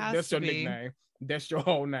that's your nickname. That's your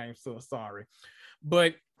whole name. So sorry,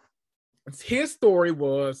 but his story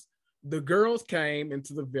was the girls came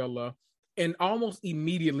into the villa. And almost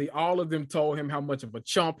immediately, all of them told him how much of a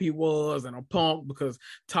chump he was and a punk because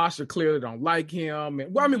Tasha clearly don't like him.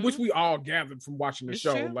 And well, I mean, which we all gathered from watching the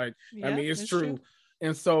show. True. Like, yeah, I mean, it's true.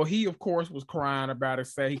 And so he, of course, was crying about it.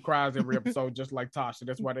 He cries every episode just like Tasha.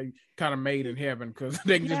 That's why they kind of made in heaven because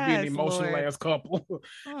they can just be an emotional ass couple.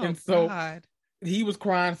 And so he was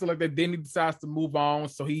crying so like that. Then he decides to move on.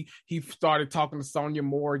 So he started talking to Sonia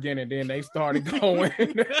Morgan, and then they started going.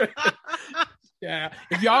 Yeah,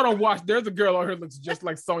 if y'all don't watch, there's a girl out here that looks just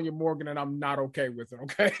like Sonia Morgan, and I'm not okay with it.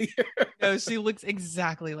 Okay, no, she looks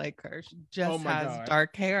exactly like her. She just has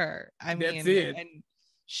dark hair. I mean, that's it. And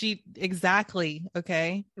she exactly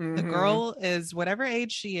okay. The girl is whatever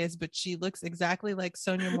age she is, but she looks exactly like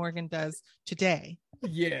Sonia Morgan does today.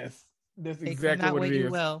 Yes, that's exactly what it is. You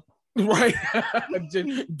will. Right.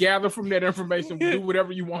 Just gather from that information, do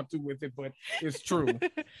whatever you want to with it, but it's true.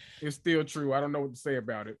 It's still true. I don't know what to say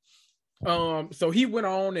about it. So he went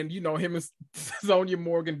on, and him and Sonia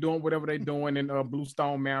Morgan doing whatever they're doing in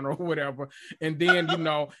Bluestone Manor or whatever, and then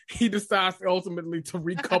he decides ultimately to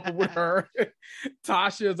recouple with her.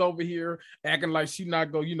 Tasha is over here acting like she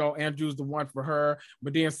not go, Andrew's the one for her,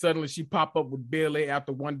 but then suddenly she pop up with Billy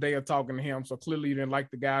after one day of talking to him. So clearly you didn't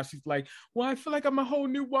like the guy. She's like, well, I feel like I'm a whole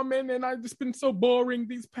new woman, and I've just been so boring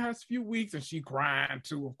these past few weeks, and she crying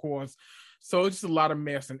too, of course. So it's just a lot of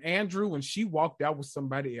mess. And Andrew, when she walked out with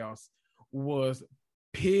somebody else, was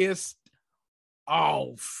pissed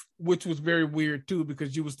off, which was very weird too,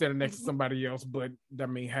 because you were standing next to somebody else. But I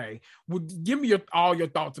mean, hey, give me all your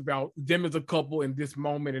thoughts about them as a couple in this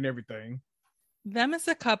moment and everything. Them as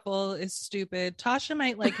a couple is stupid. Tasha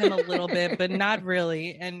might like him a little bit, but not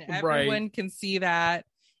really. And everyone can see that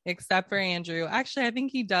except for Andrew. Actually, I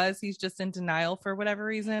think he does. He's just in denial for whatever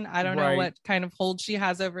reason. I don't know what kind of hold she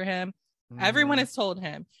has over him. Everyone has told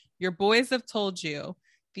him. Your boys have told you.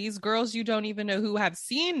 These girls you don't even know who have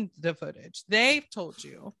seen the footage. They've told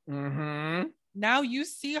you. Now you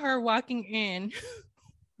see her walking in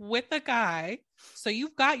with a guy. So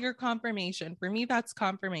you've got your confirmation. For me, that's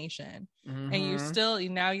confirmation. And you're still,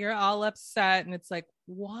 now you're all upset. And it's like,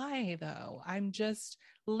 why though? I'm just,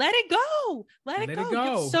 let it go. Let it go. You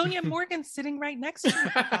have Sonia Morgan sitting right next to you,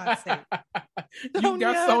 for God's sake. You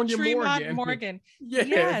got Sonia Morgan.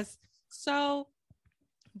 Yes. So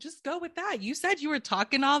just go with that. You said you were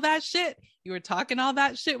talking all that shit. You were talking all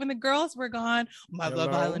that shit when the girls were gone. My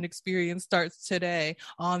Love Island experience starts today.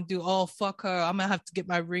 Fuck her. I'm gonna have to get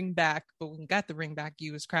my ring back. But when we got the ring back,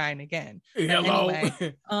 you was crying again.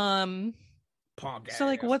 Anyway, so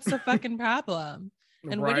like, what's the fucking problem?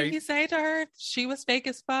 And what did he say to her? She was fake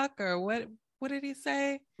as fuck, or what? What did he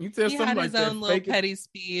say? He had his own little petty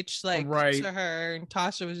speech, like to her, and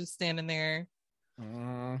Tasha was just standing there.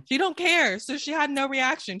 She don't care, so she had no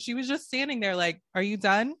reaction. She was just standing there like, are you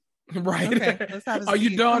done? Right. Okay, let's have a are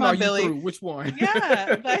you done? Are you through? Which one?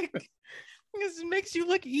 Yeah, like this makes you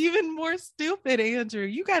look even more stupid, Andrew.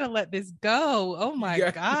 You gotta let this go. Oh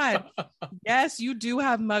my God. Yes, you do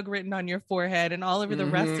have mug written on your forehead and all over the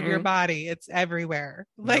rest of your body. It's everywhere.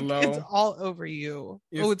 Like it's all over you.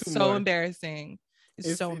 It's so embarrassing.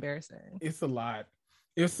 It's so embarrassing. It's a lot.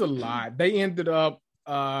 It's a lot. They ended up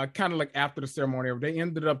kind of like after the ceremony, they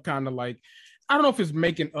ended up kind of like, I don't know if it's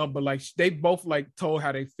making up, but like they both like told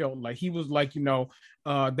how they felt. Like he was like,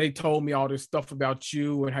 they told me all this stuff about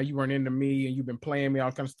you and how you weren't into me and you've been playing me,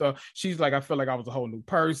 all kind of stuff. She's like, I feel like I was a whole new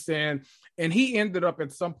person. And he ended up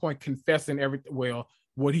at some point confessing everything. Well,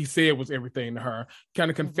 what he said was everything to her, kind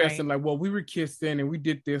of confessing like, well, we were kissing and we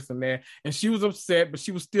did this and that. And she was upset, but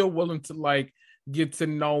she was still willing to like get to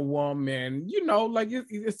know him, and like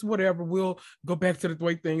it's whatever, we'll go back to the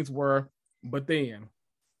way things were. But then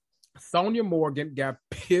Sonia Morgan got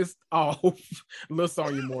pissed off. Little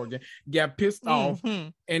Sonia Morgan got pissed off,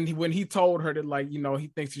 and when he told her that, like,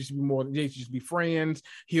 he thinks she should be more than they should be friends,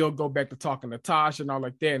 he'll go back to talking to Tasha and all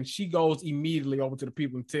like that. And she goes immediately over to the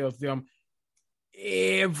people and tells them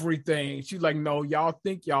everything. She's like, no, y'all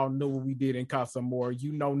think y'all knew what we did in Casa Amor.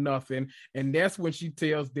 You know nothing. And that's when she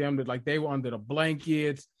tells them that like they were under the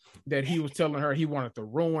blankets, that he was telling her he wanted to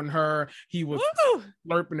ruin her. He was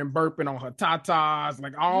slurping and burping on her tatas,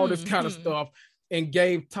 like all this kind of stuff, and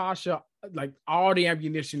gave Tasha like all the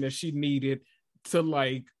ammunition that she needed to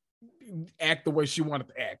like act the way she wanted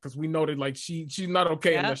to act, because we know that like she's not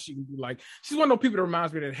okay unless she can be like, she's one of those people that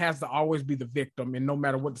reminds me that has to always be the victim, and no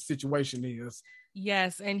matter what the situation is.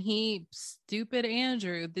 Yes, and stupid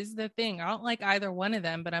Andrew, this is the thing, I don't like either one of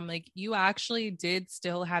them, but I'm like, you actually did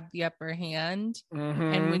still have the upper hand.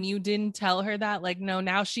 And when you didn't tell her that, like, no,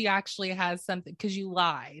 now she actually has something, because you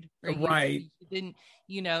lied, right? You didn't,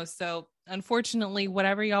 so unfortunately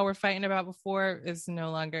whatever y'all were fighting about before is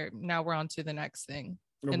no longer, now we're on to the next thing.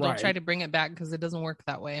 And don't try to bring it back, because it doesn't work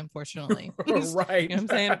that way, unfortunately. Right. You know what I'm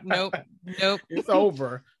saying? Nope. It's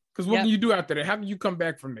over. Because what can you do after that? How can you come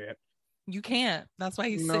back from that? You can't. That's why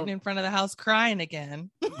he's sitting in front of the house crying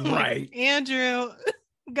again. Right. Andrew,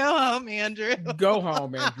 go home, Andrew. Go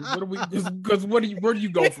home, Andrew. Because where do you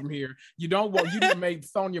go from here? You didn't make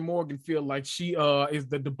Sonia Morgan feel like she is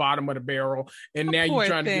the bottom of the barrel, and now you're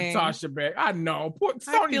trying to get Tasha back. I know.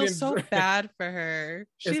 I feel so bad for her.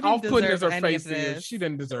 She didn't off-putting as her face is. She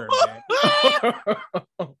didn't deserve that.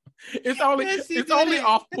 It's only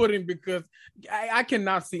off-putting because I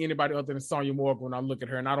cannot see anybody other than Sonia Morgan when I look at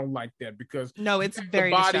her, and I don't like that, because it's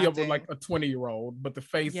very the body distracting. of like a 20-year-old, but the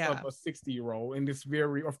face of a 60-year-old, and this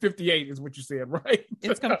very, or 58 is what you said, right?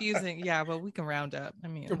 It's confusing. Yeah, but we can round up. I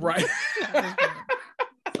mean, right.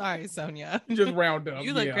 Sorry, Sonia. Just round up.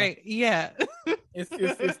 You look great. Yeah.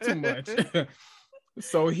 It's too much.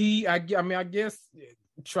 So I guess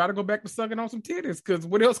try to go back to sucking on some titties, because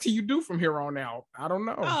what else can you do from here on out? I don't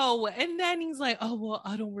know. Oh, and then he's like, oh, well,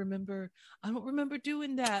 I don't remember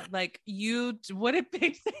doing that. Like, what did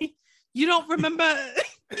Paige say? You don't remember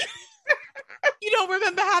you don't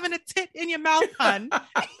remember having a tit in your mouth, hun.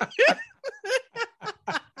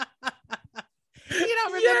 You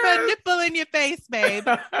don't remember a nipple in your face, babe.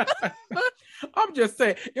 I'm just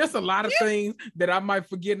saying, there's a lot of things that I might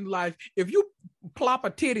forget in life. If you plop a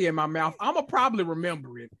titty in my mouth, I'm gonna probably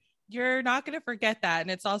remember it. You're not going to forget that. And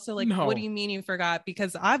it's also like, What do you mean you forgot?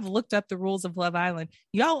 Because I've looked up the rules of Love Island.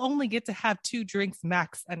 Y'all only get to have 2 drinks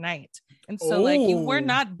max a night. And so like you were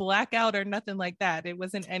not blackout or nothing like that. It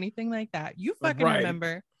wasn't anything like that. You fucking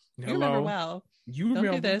remember. You remember well. You remember.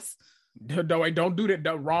 Don't do this. No, don't do that.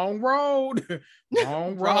 The wrong road.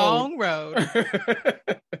 Wrong road.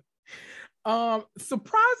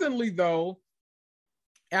 Surprisingly though,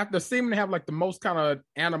 after seeming to have like the most kind of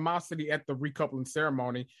animosity at the recoupling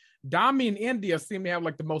ceremony, Dami and India seem to have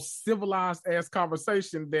like the most civilized ass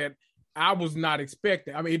conversation that I was not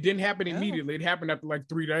expecting. I mean, it didn't happen immediately. It happened after like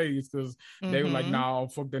 3 days, because they were like, "No,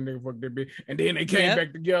 fuck that nigga, fuck that bitch," and then they came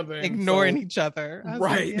back together, ignoring each other.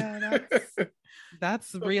 Right? Like,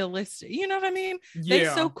 that's realistic. You know what I mean? Yeah. They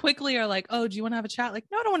so quickly are like, "Oh, do you want to have a chat?" Like,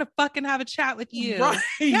 no, I don't want to fucking have a chat with you. Right.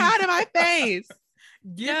 Get out of my face.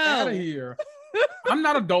 Get out of here. I'm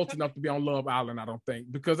not adult enough to be on Love Island, I don't think,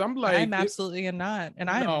 because I'm like, I'm absolutely not, and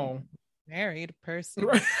I'm a married person.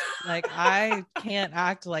 Right. Like, I can't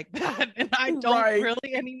act like that, and I don't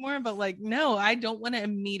really anymore. But like, no, I don't want to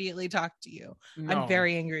immediately talk to you. No. I'm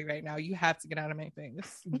very angry right now. You have to get out of my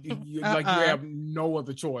face. Like, you have no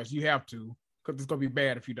other choice. You have to, because it's gonna be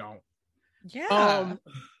bad if you don't. Yeah.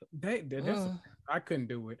 I couldn't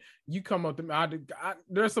do it. You come up to me.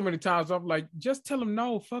 There's so many times I'm like, just tell him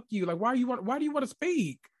no, fuck you. Like, why do you want to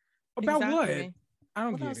speak about what? I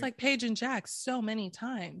don't get it. It's like Paige and Jack so many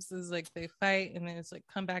times. It's like they fight and then it's like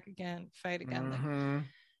come back again, fight again. Mm-hmm.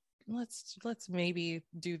 Like, let's maybe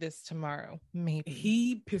do this tomorrow. Maybe.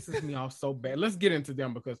 He pisses me off so bad. Let's get into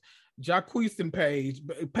them, because Jacquees and Paige,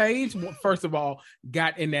 first of all,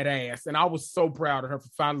 got in that ass, and I was so proud of her for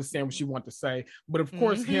finally saying what she wanted to say. But of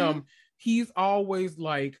course, he's always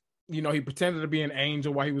like, you know, he pretended to be an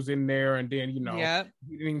angel while he was in there, and then, you know,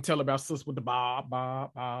 he didn't even tell about sis with the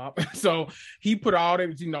bob. So he put all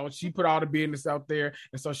that, you know, she put all the business out there,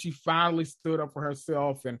 and so she finally stood up for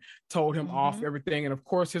herself and told him off everything. And of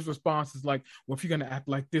course, his response is like, "Well, if you're gonna act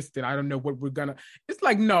like this, then I don't know what we're gonna." It's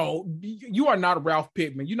like, no, you are not Ralph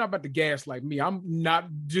Pittman. You're not about to gaslight me. I'm not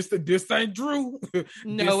just this ain't Drew.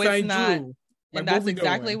 No, this ain't not. Drew. Like, and that's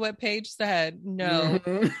exactly what Paige said. No.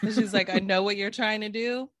 She's like, I know what you're trying to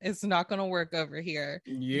do. It's not going to work over here.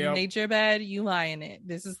 You made your bed, you lie in it.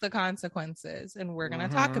 This is the consequences. And we're going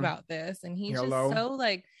to talk about this. And he's just so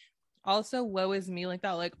like, also, woe is me like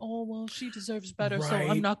that. Like, oh, well, she deserves better. So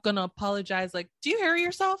I'm not going to apologize. Like, do you hear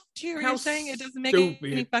yourself? Do you hear what you're saying? It doesn't make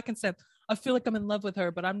any fucking sense. I feel like I'm in love with her,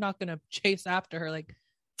 but I'm not going to chase after her. Like,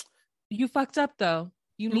 you fucked up though.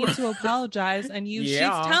 You need to apologize. And she's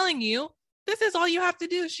telling you, this is all you have to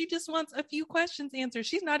do. She just wants a few questions answered.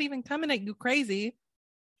 She's not even coming at you crazy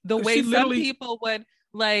the way some people would.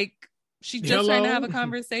 Like, she's just trying to have a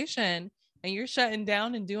conversation, and you're shutting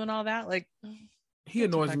down and doing all that. Like, he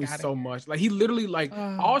annoys me so much. Like, he literally, like,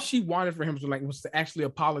 all she wanted for him was to actually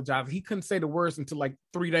apologize. He couldn't say the words until like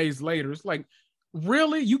 3 days later. It's like,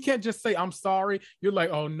 really? You can't just say, "I'm sorry." You're like,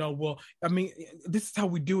 "Oh no, well, I mean, this is how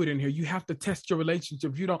we do it in here. You have to test your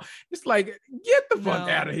relationship. You don't." It's like, get the fuck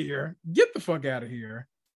out of here. Get the fuck out of here.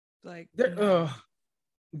 Like,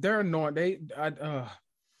 they're annoying. I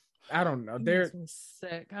don't know. They're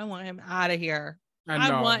sick. I want him out of here.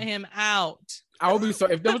 I want him out. I would be so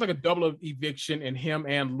if there was like a double eviction and him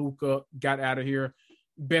and Luca got out of here.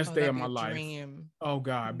 Best day of my life. Dream. Oh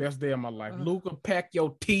God, best day of my life. Luca, pack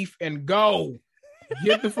your teeth and go.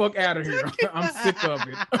 Get the fuck out of here. I'm sick of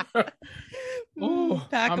it.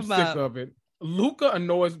 I'm sick of it. Luca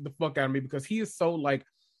annoys the fuck out of me because he is so like,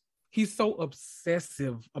 he's so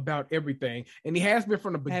obsessive about everything. And he has been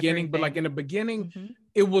from the beginning, but like in the beginning,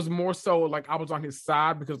 it was more so like I was on his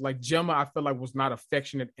side because like Gemma, I felt like was not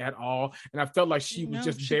affectionate at all. And I felt like she was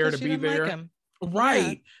just there to be there. Like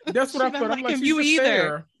right. Yeah. That's what I felt. I'm like, you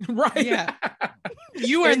either. Right. Yeah.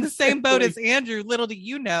 You are in the same boat as Andrew. Little do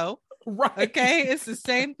you know. Right. Okay. It's the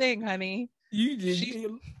same thing, honey.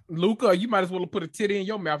 Luca, you might as well have put a titty in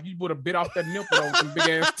your mouth. You would have bit off that nipple over some big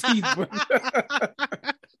ass teeth.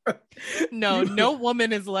 No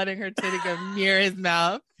woman is letting her titty go near his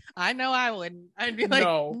mouth. I know I wouldn't. I'd be like,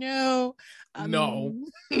 no.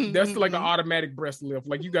 That's like an automatic breast lift.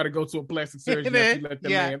 Like, you got to go to a plastic surgeon after you let the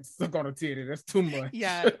man suck on a titty. That's too much.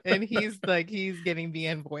 Yeah. And he's getting the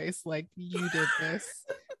invoice. Like, you did this.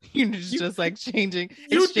 You're just like exchanging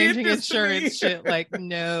insurance shit. Like,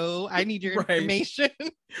 no, I need your information.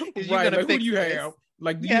 Right. Like, who do you have?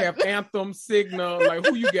 Like, do you have Anthem, Cigna? Like,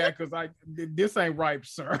 who you got? Because this ain't ripe,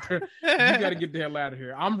 sir. You got to get the hell out of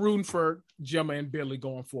here. I'm rooting for Gemma and Billy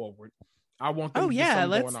going forward. I want them to get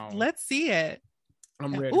something going on. Let's see it.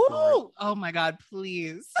 I'm ready for it. Oh my God,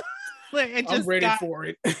 please. I'm ready for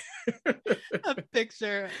it. A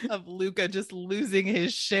picture of Luca just losing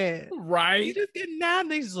his shit. Right. He just getting mad.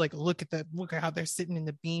 And he's like, look at how they're sitting in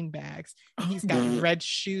the bean bags. And he's got red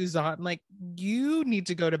shoes on. Like, you need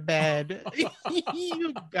to go to bed.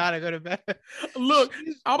 You gotta go to bed. Look,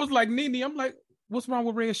 I was like, Nene, I'm like, what's wrong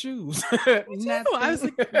with red shoes? I was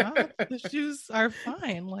like, no, the shoes are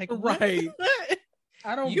fine. Like, right.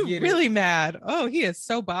 I don't you get really it. mad. Oh, he is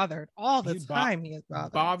so bothered all the time. He is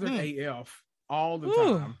bothered. AF all the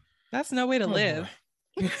time. That's no way to live.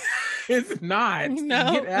 It's not.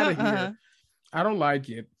 No, get out of here. I don't like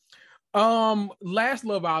it. Last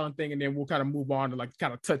Love Island thing, and then we'll kind of move on to like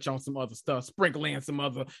kind of touch on some other stuff, sprinkle in some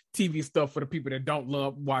other TV stuff for the people that don't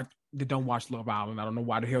watch Love Island. I don't know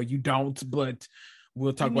why the hell you don't, but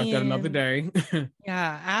we'll talk about that another day.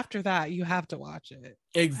 Yeah, after that, you have to watch it.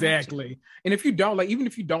 Exactly. And if you don't, like, even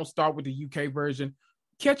if you don't start with the UK version,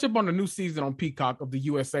 catch up on the new season on Peacock of the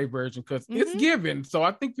USA version, because it's given. So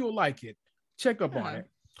I think you'll like it. Check up on it.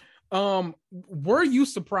 Were you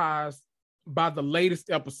surprised by the latest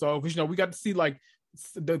episode? Because, we got to see like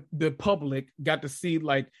the public got to see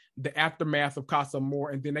like the aftermath of Casa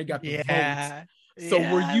Amor, and then they got the votes. So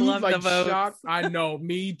were you like shocked? I know,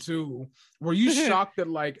 me too. Were you shocked that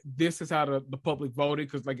like this is how the public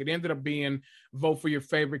voted? Because like it ended up being vote for your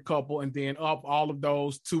favorite couple, and then of all of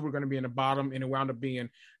those, 2 were going to be in the bottom, and it wound up being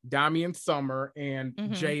Dami and Summer and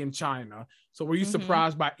Jay and China. So were you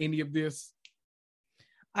surprised by any of this?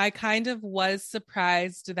 I kind of was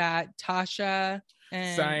surprised that Tasha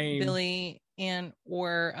and Billy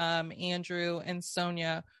or Andrew and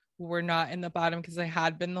Sonia were not in the bottom, because they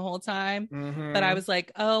had been the whole time. But I was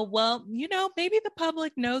like, oh, well, maybe the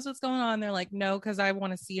public knows what's going on. They're like, no, because I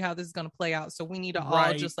want to see how this is going to play out. So we need to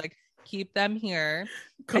all just like keep them here.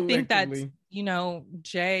 I think that's,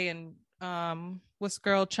 Jay and what's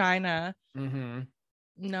girl China.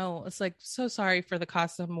 No, it's like, so sorry for the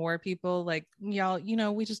Casa Amor people. Like, y'all,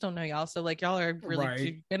 we just don't know y'all. So like, y'all are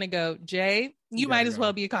really gonna go, Jay, you might as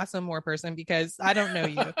well be a Casa Amor person, because I don't know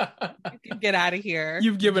you. You can get out of here.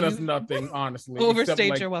 You've given us nothing, honestly.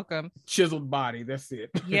 Overstayed your welcome. Chiseled body. That's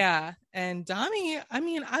it. Yeah. And Dami, I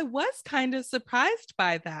mean, I was kind of surprised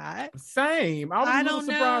by that. Same. I was a little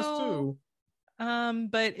surprised too.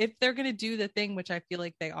 But if they're gonna do the thing, which I feel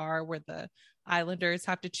like they are, where the Islanders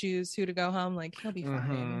have to choose who to go home, like, he'll be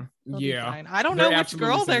fine. He'll be fine. I don't know which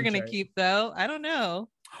girl they're gonna keep though. I don't know.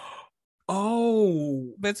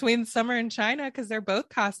 Between Summer and China, because they're both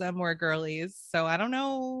Casa Amor girlies, so I don't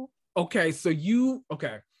know. Okay, so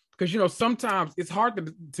because sometimes it's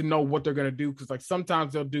hard to know what they're gonna do, because like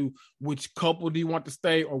sometimes they'll do which couple do you want to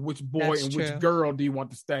stay, or which boy and which girl do you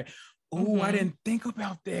want to stay. I didn't think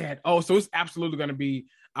about that. So it's absolutely gonna be,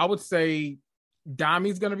 I would say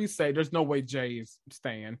Dami's gonna be safe. There's no way Jay is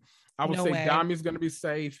staying. I would say Dami's gonna be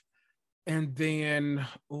safe, and then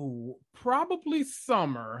probably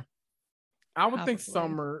Summer. I would think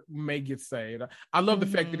Summer may get saved. I love the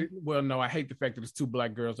fact that I hate the fact that there's 2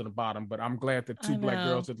 black girls in the bottom, but I'm glad that 2 black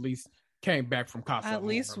girls at least came back from Casa Amor. At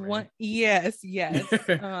least one. Yes. Yeah,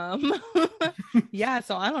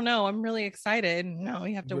 so I don't know. I'm really excited. No,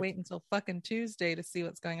 you have to wait until fucking Tuesday to see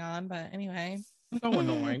what's going on. But anyway. So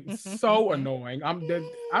annoying. So annoying. I'm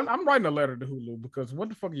writing a letter to Hulu, because what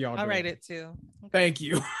the fuck are y'all doing? I'll write it too. Okay. Thank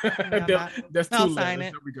you. That's 2 I'll letters. sign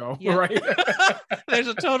it. There we go. Yeah. Right. There's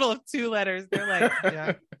a total of 2 letters. They're like,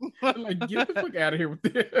 like, get the fuck out of here with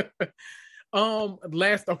this.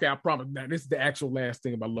 I promise that this is the actual last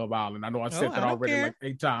thing about Love Island. I know I said that already like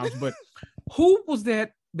 8 times, but who was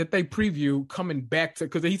that they preview coming back to?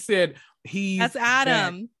 Because he said that's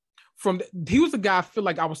Adam. He was the guy I feel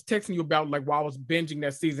like I was texting you about, like, while I was binging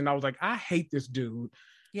that season. I was like, I hate this dude.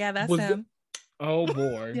 Yeah, that's him. Oh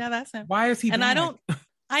boy. Yeah, that's him. Why is he? And back?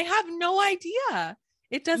 I have no idea.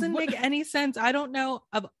 It doesn't make any sense. I don't know,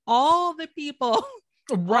 of all the people,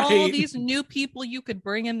 all these new people you could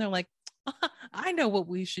bring in. They're like, I know what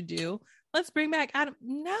we should do. Let's bring back Adam.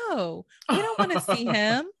 No, we don't want to see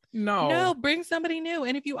him. No, bring somebody new.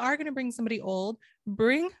 And if you are going to bring somebody old,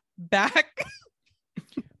 bring back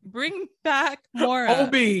Bring back Mora.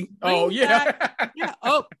 Obi. Oh, yeah. Back, yeah.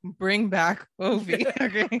 Oh, bring back Obi.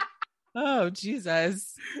 Okay. Oh,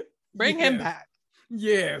 Jesus. Bring him back.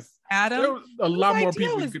 Yes. Adam, a lot more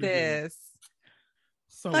people was this?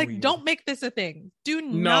 So like, weird. Don't make this a thing. Do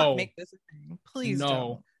not make this a thing. Please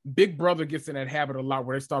don't. Big Brother gets in that habit a lot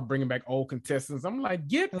where they start bringing back old contestants. I'm like,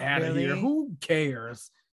 get out of here. Who cares?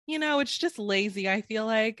 You know, it's just lazy, I feel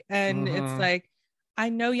like. And it's like, I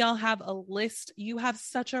know y'all have a list. You have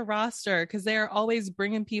such a roster because they're always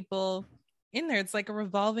bringing people in there. It's like a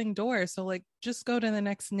revolving door. So like, just go to the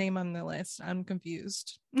next name on the list. I'm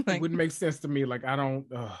confused. Like, it wouldn't make sense to me. Like, I don't,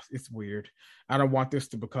 it's weird. I don't want this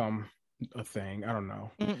to become a thing. I don't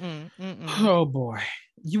know. Oh boy.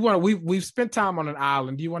 We've spent time on an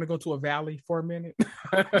island. Do you want to go to a valley for a minute?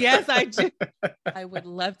 Yes, I do. I would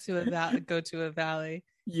love to go to a valley.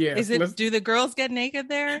 Yes. Do the girls get naked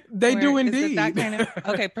there? They do indeed. That kind of,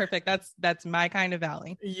 okay, perfect. That's my kind of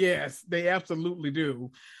valley. Yes, they absolutely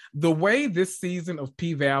do. The way this season of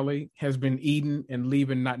P Valley has been eating and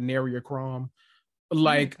leaving not nary a crumb,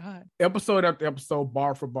 like episode after episode,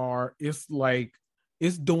 bar for bar, it's like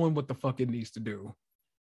it's doing what the fuck it needs to do.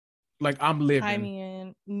 Like, I'm living. I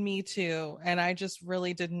mean, me too. And I just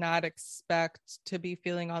really did not expect to be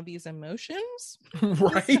feeling all these emotions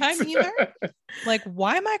right this time either. Like,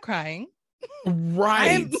 why am I crying?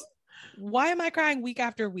 Right. Why am I crying week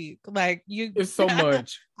after week? Like, it's so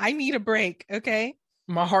much. I need a break. Okay.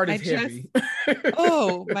 My heart is heavy.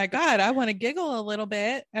 Oh my God. I want to giggle a little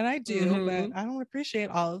bit. And I do, but I don't appreciate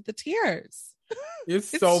all of the tears. It's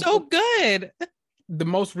so good. The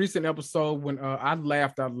most recent episode when I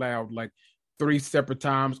laughed out loud like 3 separate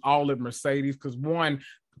times, all at Mercedes, because one,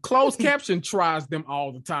 closed caption tries them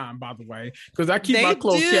all the time, by the way, because I keep my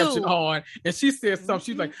closed caption on, and she said something.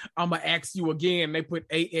 She's like, "I'm gonna ask you again." They put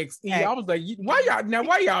AXE. I was like, "Why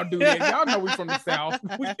y'all do that? Y'all know we from the South.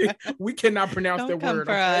 We cannot pronounce that word."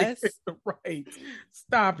 For us. Right?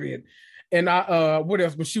 Stop it. And I, what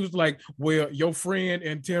else? But she was like, well, your friend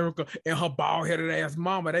and Terica and her bald-headed ass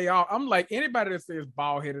mama, I'm like, anybody that says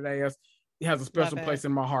bald-headed ass has a special place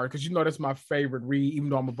in my heart. Cause you know, that's my favorite read, even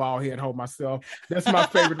though I'm a bald-head hoe myself. That's my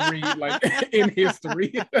favorite read, like in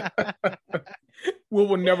history. We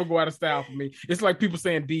will never go out of style for me. It's like people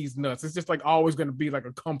saying D's nuts. It's just like always going to be like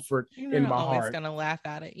a comfort in my heart. Always going to laugh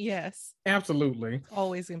at it. Yes. Absolutely.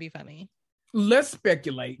 Always going to be funny. Let's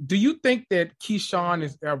speculate. Do you think that Keyshawn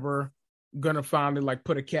is ever gonna finally like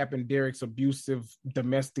put a cap in Derek's abusive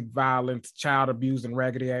domestic violence, child abuse, and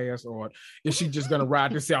raggedy ass, or is she just gonna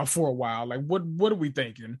ride this out for a while? Like, what are we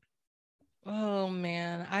thinking? Oh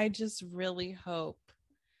man, I just really hope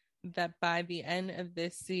that by the end of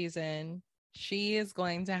this season, she is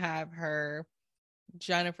going to have her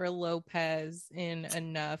Jennifer Lopez in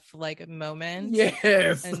enough like moments.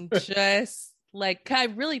 Yes, and just like, I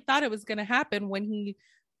really thought it was gonna happen when he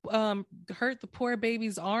hurt the poor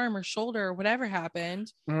baby's arm or shoulder or whatever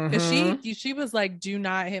happened, because she was like, do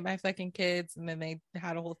not hit my fucking kids, and then they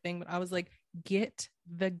had a whole thing, but I was like, get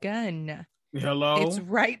the gun. Hello, it's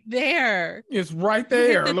right there. Look, what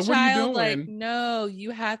are you doing? Like, no, you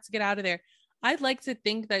have to get out of there. I'd like to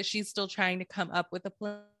think that she's still trying to come up with a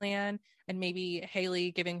plan, and maybe Haley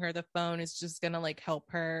giving her the phone is just gonna like help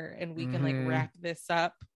her, and we can like wrap this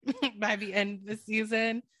up by the end of the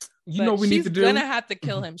season. You know what we need to do? She's gonna have to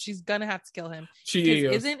kill him. She's gonna have to kill him. She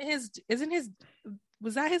is. Isn't his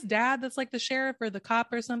was that his dad that's like the sheriff or the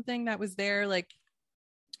cop or something that was there like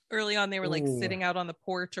early on? They were like sitting out on the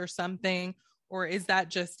porch or something, or is that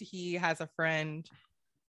just he has a friend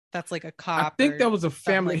that's like a cop? I think that was a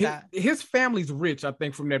family. Like his family's rich, I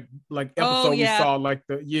think, from that like episode we saw. Like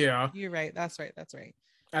you're right. That's right.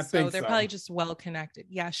 I think they're probably just well connected.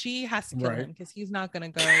 Yeah, she has to kill him because he's not gonna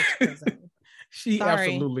go to prison. She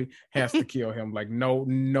absolutely has to kill him. Like, no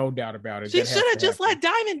doubt about it. She should have just let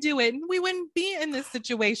Diamond do it, and we wouldn't be in this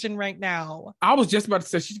situation right now. I was just about to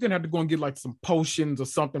say she's gonna have to go and get like some potions or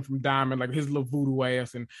something from Diamond, like his little voodoo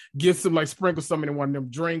ass, and get some like sprinkle some in one of them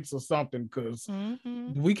drinks or something, because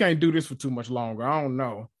we can't do this for too much longer. I don't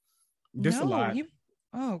know. This a lot.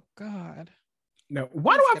 Oh God. No.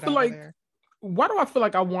 Why do I feel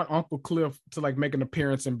like I want Uncle Cliff to like make an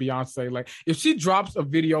appearance in Beyonce? Like, if she drops a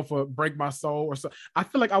video for Break My Soul or so, I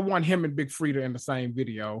feel like I want him and Big Freedia in the same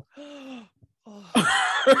video.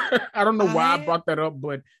 I don't know why I brought that up,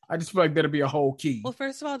 but I just feel like that'd be a whole key. Well,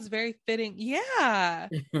 first of all, it's very fitting. Yeah.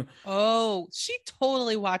 Oh, she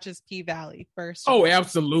totally watches P Valley first. Oh,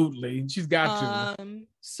 absolutely. She's got to.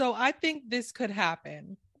 So I think this could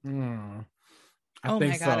happen. I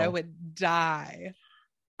think my God, so. I would die.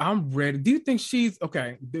 I'm ready. Do you think she's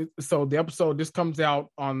okay? So the episode, this comes out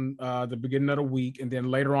on the beginning of the week, and then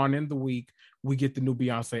later on in the week, we get the new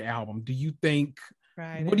Beyonce album. Do you think?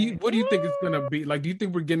 Friday. What do you think it's gonna be like? Do you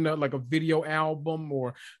think we're getting like a video album,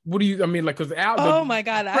 or what do you? I mean, like, because the album. Oh my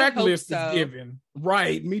god, track I hope list so. is given.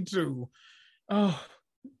 Right, me too. Oh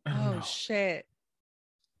shit.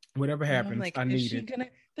 Whatever happens, like, I need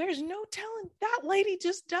it. There's no telling. That lady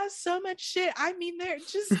just does so much shit. I mean, you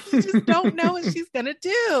just don't know what she's gonna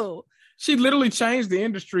do. She literally changed the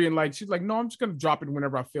industry, and like she's like, no, I'm just gonna drop it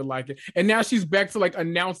whenever I feel like it. And now she's back to like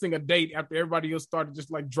announcing a date after everybody else started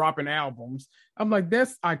just like dropping albums. I'm like,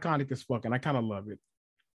 that's iconic as fuck, and I kind of love it.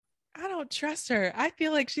 I don't trust her. I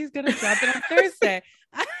feel like she's gonna drop it on Thursday.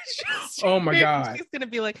 Oh my god, she's gonna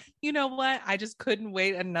be like, you know what? I just couldn't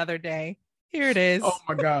wait another day. Here it is. Oh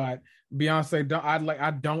my god, Beyonce,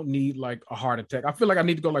 I don't need like a heart attack. I feel like I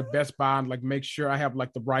need to go like Best Buy and like make sure I have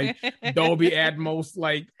like the right Dolby Atmos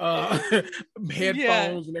like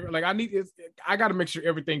headphones and everything. Like I got to make sure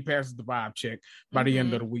everything passes the vibe check by the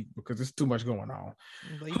end of the week because it's too much going on.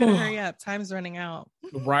 Well, you better hurry up. Time's running out.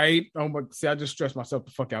 Right? Oh my! See, I just stressed myself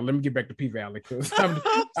the fuck out. Let me get back to P Valley because I'm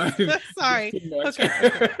sorry.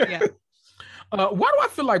 Okay. Yeah. Why do I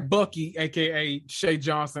feel like Bucky, aka Shay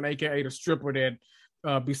Johnson, aka the stripper that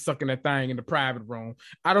be sucking that thing in the private room?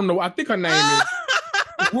 I don't know. I think her name is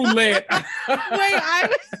Roulette. Wait,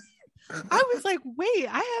 I was like, wait,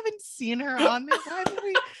 I haven't seen her on this. Why haven't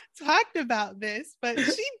we talked about this? But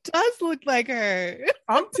she does look like her.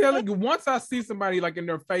 I'm telling you, once I see somebody like in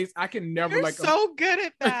their face, I can never You're like. So good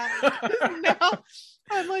at that. Now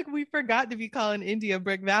I'm like, we forgot to be calling India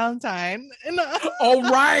Brooke Valentine. Oh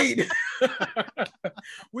right.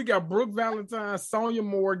 We got Brooke Valentine, Sonia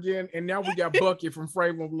Morgan, and now we got Bucky from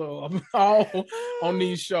Frame of Love all on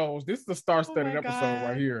these shows. This is a star-studded episode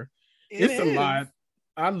right here. It's a lot.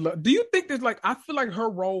 Do you think there's like, I feel like her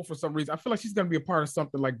role for some reason, I feel like she's going to be a part of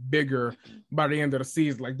something like bigger by the end of the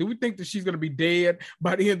season. Like, do we think that she's going to be dead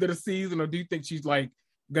by the end of the season, or do you think she's like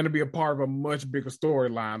going to be a part of a much bigger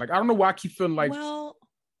storyline? Like, I don't know why I keep feeling like. Well,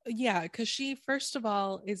 yeah, because she, first of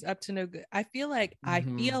all, is up to no good. I feel like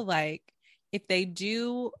if they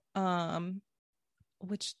do,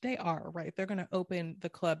 which they are, right? They're going to open the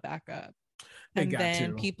club back up. And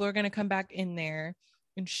then people are going to come back in there.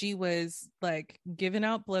 And she was like giving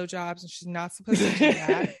out blowjobs, and she's not supposed to do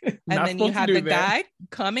that. And then you had the guy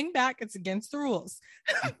coming back. It's against the rules.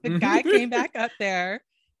 The guy came back up there,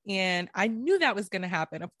 and I knew that was going to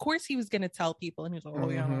happen. Of course, he was going to tell people, and he was like, "Oh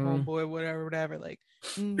yeah, my homeboy, whatever." Like,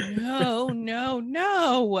 no, you're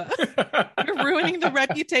ruining the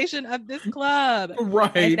reputation of this club,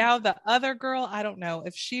 right? And now the other girl, I don't know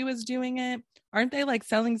if she was doing it. Aren't they like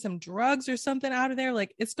selling some drugs or something out of there?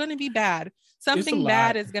 Like, it's going to be bad. Something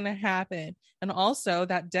bad is going to happen. And also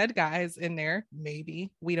that dead guy is in there.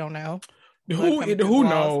 Maybe. We don't know. Who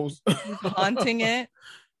knows? He's haunting it.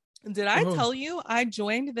 Did I tell you I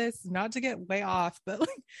joined this, not to get way off, but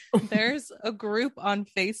like there's a group on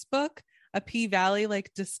Facebook, a P Valley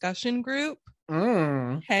like discussion group.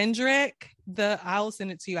 Hendrick, I'll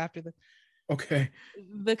send it to you after the. Okay.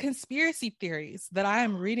 The conspiracy theories that I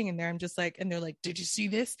am reading in there, I'm just like, and they're like, did you see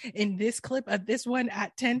this in this clip of this one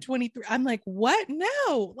at 10:23? I'm like, what?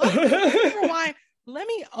 No. Why?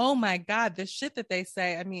 Oh my God, the shit that they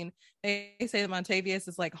say. I mean, they say that Montavious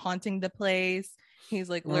is like haunting the place. He's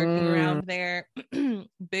like lurking around there.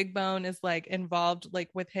 Big Bone is like involved like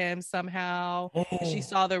with him somehow. She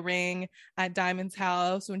saw the ring at Diamond's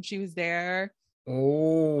house when she was there.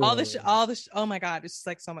 All this. Oh my God, it's just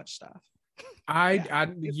like so much stuff. I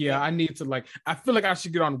need to like, I feel like I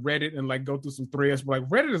should get on Reddit and like go through some threads, but like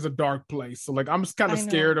Reddit is a dark place. So like, I'm just kind of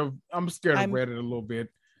scared of Reddit a little bit.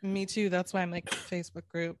 Me too. That's why I'm like Facebook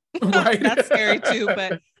group. Right. That's scary too,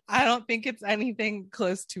 but I don't think it's anything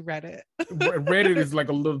close to Reddit. Reddit is like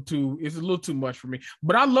a little too much for me,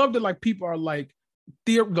 but I love that like people are like,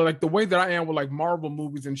 like the way that I am with like Marvel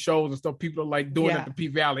movies and shows and stuff, people are like doing at the P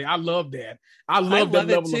Valley. I love that. I love that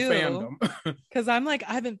level of fandom. Because I'm like,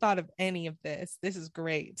 I haven't thought of any of this. This is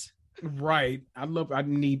great. Right. I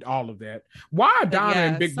need all of that. Why are Donna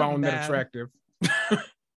and Big Bone that attractive?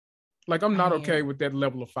 Like, I'm not okay with that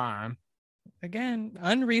level of fine. Again,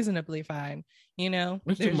 unreasonably fine. You know,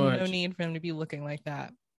 there's no need for them to be looking like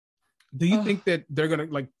that. Do you think that they're gonna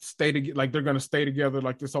like stay together? Like they're gonna stay together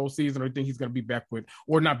like this whole season, or do you think he's gonna be back with,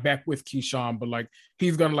 or not back with Keyshawn, but like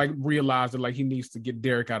he's gonna like realize that like he needs to get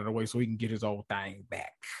Derek out of the way so he can get his old thing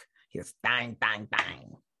back, his thing.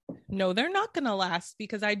 No, they're not gonna last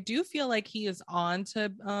because I do feel like he is onto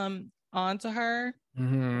her.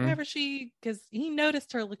 Whenever because he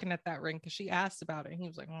noticed her looking at that ring because she asked about it and he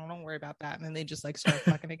was like, oh, don't worry about that, and then they just like start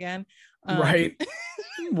fucking again. Right.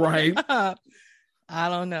 I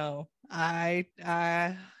don't know.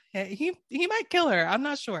 He might kill her. I'm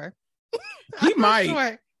not sure. He might.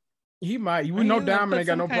 Sure. He might. We know Diamond ain't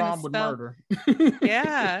got no problem with murder.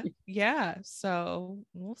 Yeah. So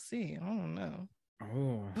we'll see. I don't know.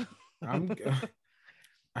 Oh,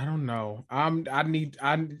 I don't know.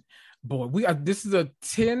 This is a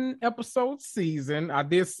 10 episode season. I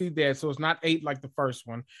did see that, so it's not 8 like the first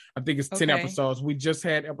one. I think it's 10 episodes. We just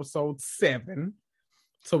had episode 7,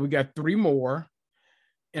 so we got 3 more,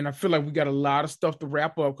 and I feel like we got a lot of stuff to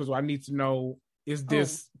wrap up because I need to know: is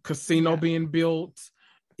this casino being built?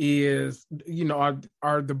 Is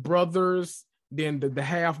are the brothers? Then the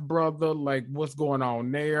half brother, like what's going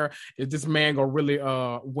on there? Is this man gonna really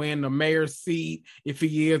win the mayor's seat? If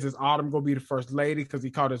he is Autumn gonna be the first lady because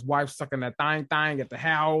he caught his wife sucking that thing at the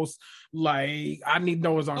house? Like, I need to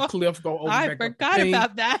know is on Cliff go over. I forgot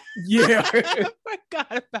about that. Yeah, I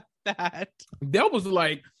forgot about that. That was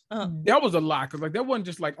like that was a lot because like that wasn't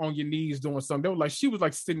just like on your knees doing something. That was like she was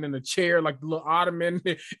like sitting in a chair like the little ottoman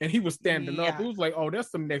and he was standing up. It was like, oh,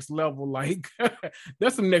 that's some next level, like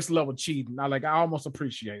that's some next level cheating. I almost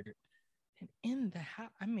appreciate it. In the house,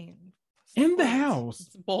 I mean, in the house,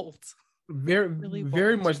 it's bold. Very, really bold.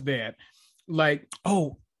 Very much that. Like,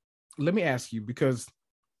 oh, let me ask you because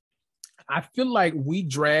I feel like we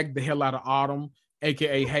dragged the hell out of Autumn,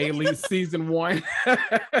 aka Haley, season 1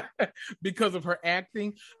 because of her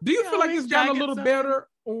acting. Do you feel like it's gotten a little better?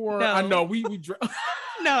 Or no. I know we No,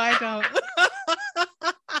 I don't.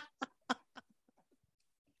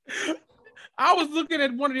 I was looking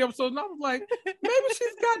at one of the episodes and I was like, maybe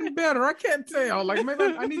she's gotten better. I can't tell. Like, maybe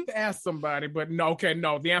I need to ask somebody, but no.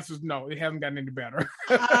 The answer is no. It hasn't gotten any better.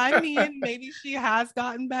 I mean, maybe she has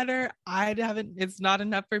gotten better. It's not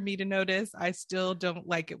enough for me to notice. I still don't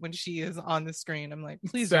like it when she is on the screen. I'm like,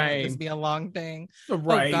 please don't let this be a long thing.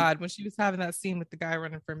 Right. Oh God, when she was having that scene with the guy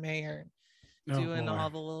running for mayor, doing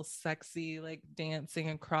all the little sexy, like dancing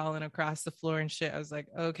and crawling across the floor and shit. I was like,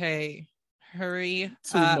 okay. Hurry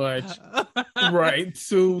too much. Right.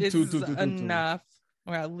 Too enough.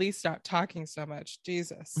 Or at least stop talking so much.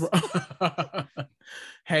 Jesus.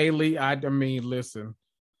 Haley, I mean, listen.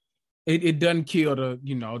 It doesn't kill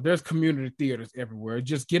there's community theaters everywhere.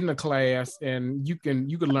 Just get in a class and you can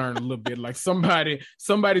learn a little bit. Like somebody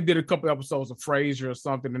did a couple episodes of Frasier or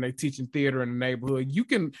something and they teaching theater in the neighborhood. You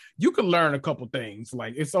can learn a couple things.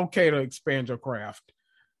 Like it's okay to expand your craft.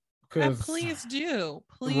 Please do.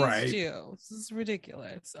 Please do. This is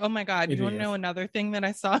ridiculous. Oh my God. You want to know another thing that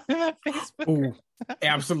I saw on my Facebook? Ooh,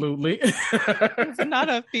 absolutely. It's not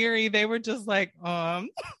a theory. They were just like,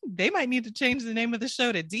 they might need to change the name of the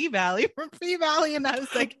show to D Valley from P Valley. And I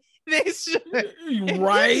was like, they should.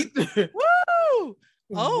 Right. Woo!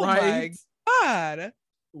 Oh my God.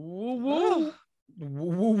 Woo woo.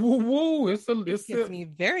 Woo woo woo. It gets me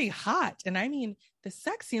very hot. And I mean, the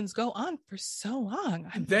sex scenes go on for so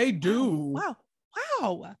long. They do.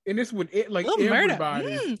 Wow. And it's with it like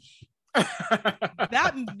everybody.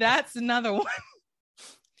 That's another one.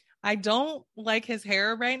 I don't like his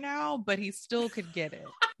hair right now, but he still could get it.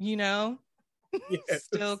 Yes.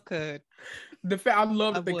 Still could. I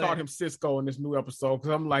love that they called him Cisco in this new episode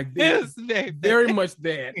because I'm like, this very much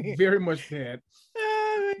that. Very much that.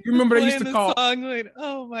 You remember they used to call song like,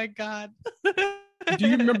 oh my God. Do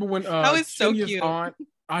you remember when that was so Kenya's cute. aunt?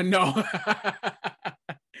 I know.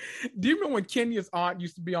 Do you remember when Kenya's aunt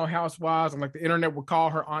used to be on Housewives and like the internet would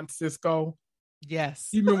call her Aunt Cisco? Yes.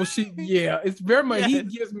 You remember it's very much he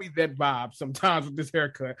gives me that vibe sometimes with this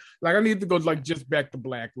haircut. Like I need to go like just back to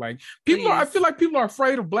black. Like I feel like people are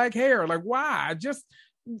afraid of black hair. Like why? Just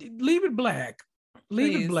leave it black.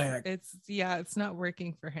 Leave it black. It's not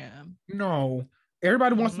working for him. No.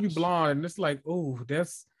 Everybody wants to be blonde, and it's like, oh,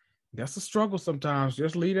 that's a struggle sometimes.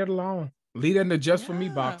 Just leave that alone. Leave that in the just for me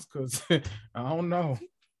box, because I don't know.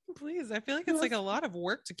 Please, I feel like it's like a lot of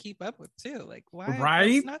work to keep up with too. Like, why?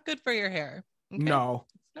 Right? It's not good for your hair. Okay? No,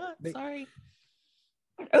 it's not. Sorry.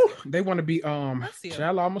 Oh, they want to be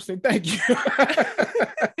shall I almost say thank you.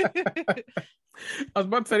 I was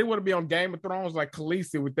about to say they want to be on Game of Thrones like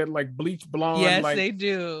Khaleesi with that like bleach blonde. Yes, like, they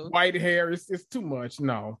do. White hair. It's too much.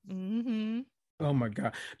 No. Mm-hmm. Oh my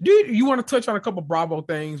God. Do you want to touch on a couple Bravo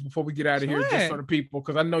things before we get out of here, just for the people?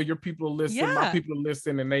 Because I know your people are listening, my people are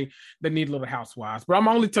listening, and they need a little housewives. But I'm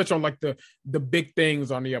only touch on like the big things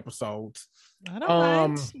on the episodes. I don't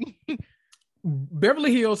mind.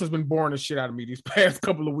 Beverly Hills has been boring the shit out of me these past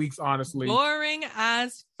couple of weeks, honestly. Boring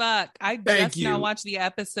as fuck. I just now watched the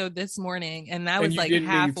episode this morning, and I was like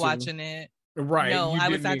half watching it. Right. No, I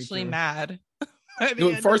was actually mad.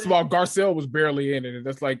 First of all, Garcelle was barely in it, and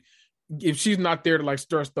that's like, if she's not there to like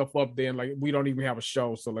stir stuff up, then like we don't even have a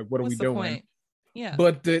show. So like, what are we doing? Point? Yeah.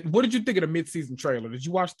 But what did you think of the mid-season trailer? Did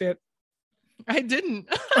you watch that? I didn't.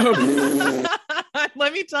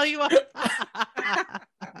 Let me tell you what.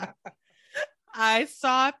 I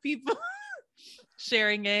saw people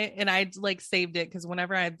sharing it and I like saved it because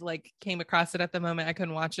whenever I like came across it at the moment, I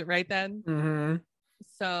couldn't watch it right then. Mm-hmm.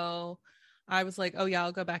 So I was like, oh yeah,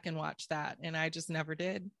 I'll go back and watch that. And I just never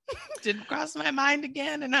did. Didn't cross my mind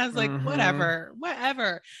again. And I was like,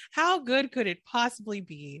 whatever. How good could it possibly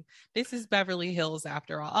be? This is Beverly Hills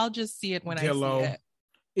after all. I'll just see it when I see it.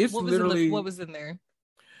 It's literally what was in there?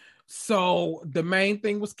 So the main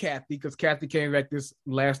thing was Kathy, because Kathy came back this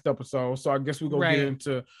last episode. So I guess we're gonna get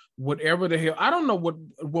into whatever the hell. I don't know what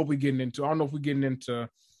we're getting into. I don't know if we're getting into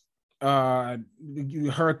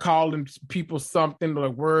her calling people something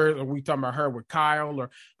like words, or we talking about her with Kyle, or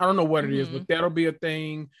I don't know what it is, but that'll be a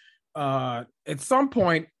thing. At some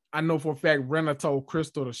point, I know for a fact Rinna told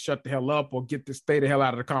Crystal to shut the hell up or stay the hell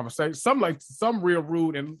out of the conversation. Some real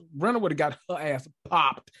rude, and Rinna would have got her ass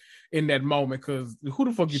popped in that moment, because who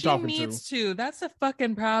the fuck you talking to? She needs to. That's the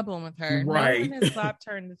fucking problem with her. Right. No one has slapped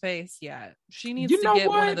her in the face yet. She needs to get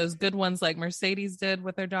one of those good ones like Mercedes did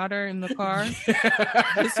with her daughter in the car.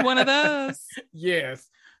 It's one of those. Yes.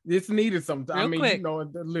 It's needed sometimes. Quick.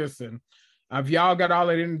 Listen, if y'all got all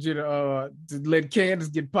that energy to let Candace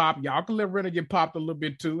get popped, y'all can let Rinna get popped a little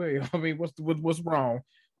bit too. Hey, I mean, what's wrong?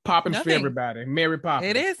 Popping for everybody. Mary Poppins.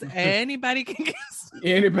 It is. Anybody can get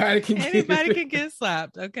Anybody can get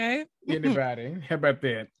slapped. Okay. Anybody. How about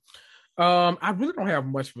that? I really don't have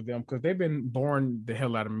much for them because they've been boring the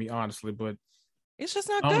hell out of me, honestly. But it's just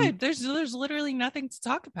not good. There's literally nothing to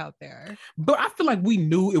talk about there. But I feel like we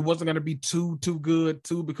knew it wasn't going to be too good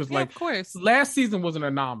too, because of course, last season was an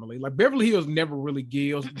anomaly. Like Beverly Hills never really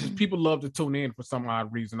gives. Just people love to tune in for some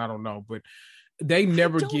odd reason. I don't know, but they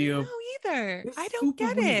never give. Either. I don't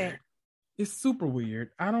get it. It's super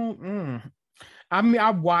weird. I don't. I mean,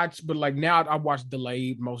 I watch, but like now I watch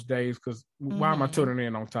delayed most days because why am I tuning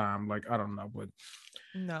in on time? Like I don't know, but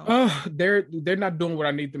no, they're not doing what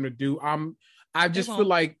I need them to do. I just feel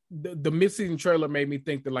like the mid-season trailer made me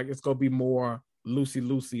think that like it's gonna be more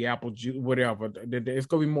Lucy apple juice, whatever. It's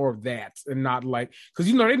gonna be more of that, and not like,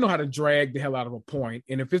 because they know how to drag the hell out of a point.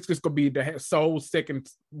 And if it's just gonna be the sole second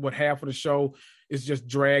half of the show is just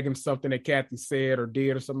dragging something that Kathy said or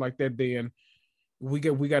did or something like that, then we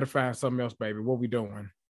got to find something else, baby. What we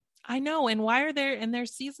doing? I know. And why are their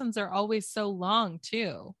seasons are always so long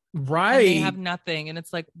too? Right. And they have nothing, and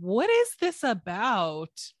it's like, what is this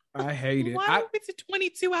about? I hate it. Why it's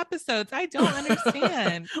 22 episodes? I don't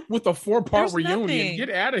understand. With a 4-part reunion. Nothing. Get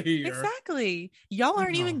out of here. Exactly. Y'all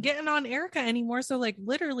aren't even getting on Erica anymore. So like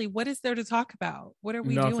literally, what is there to talk about? What are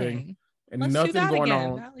we doing? And let's nothing do that going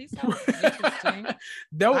again. on. At least that was interesting.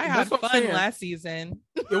 I had fun last season.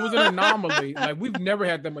 It was an anomaly. Like we've never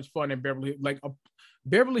had that much fun in Beverly Hills. Like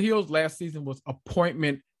Beverly Hills last season was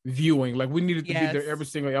appointment viewing. Like we needed to be there every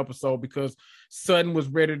single episode because Sutton was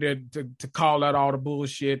ready to call out all the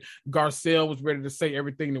bullshit. Garcelle was ready to say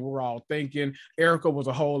everything that we're all thinking. Erica was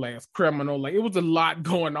a whole ass criminal. Like it was a lot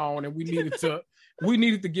going on, and we needed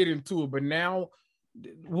to get into it. But now,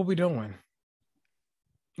 what we doing?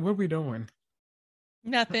 What are we doing?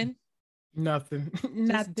 Nothing. Nothing.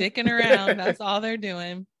 Just dicking around. That's all they're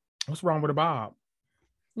doing. What's wrong with a Bob?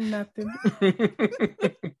 Nothing.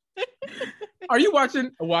 Are you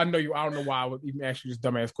watching? Well, I know you. I don't know why I would even ask you this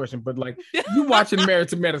dumbass question, but like, you watching Married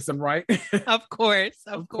to Medicine, right? Of course.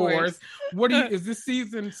 What is this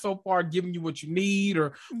season so far giving you what you need,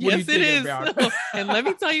 or what yes, are you thinking about? And let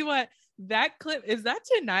me tell you what. That clip, is that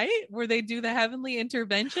tonight where they do the heavenly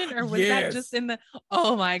intervention, or was that just in the,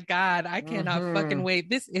 oh my God, I cannot fucking wait.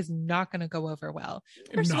 This is not going to go over well.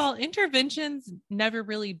 First of all, interventions never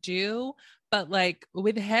really do, but like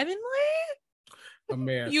with heavenly,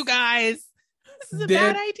 you guys, this is a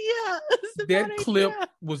bad idea. That clip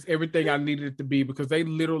was everything I needed it to be, because they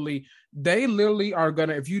literally are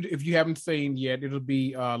gonna, if you haven't seen yet, it'll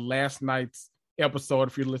be last night's episode.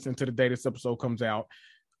 If you're listening to the day this episode comes out,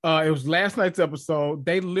 it was last night's episode.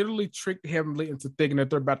 They literally tricked Heavenly into thinking that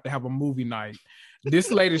they're about to have a movie night. This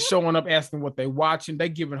lady's showing up asking what they watching. They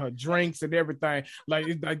giving her drinks and everything.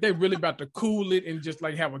 Like they really about to cool it and just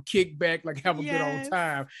like have a kickback, like have a good old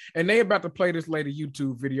time. And they about to play this lady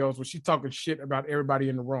YouTube videos where she's talking shit about everybody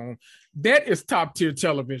in the room. That is top tier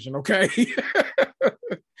television, okay?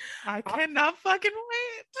 I cannot fucking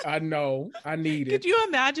wait. I know. I need it. Could you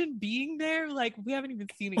imagine being there? Like, we haven't even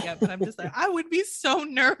seen it yet, but I'm just like, I would be so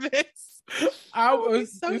nervous. I would be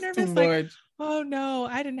so nervous. Like, oh no,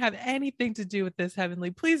 I didn't have anything to do with this,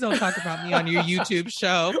 Heavenly. Please don't talk about me on your YouTube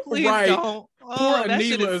show. Please don't. Oh, that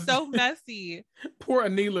shit is so messy. Poor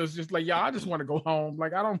Anila's just like, I just want to go home.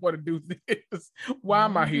 Like, I don't want to do this. Why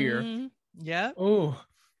am I here? Yeah. Oh,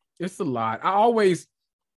 it's a lot. I always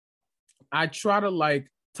I try to like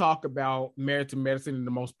talk about Married to Medicine in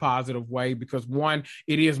the most positive way because one,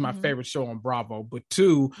 it is my favorite show on Bravo, but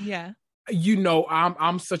two, you know,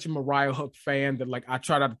 I'm such a Mariah Hook fan that like I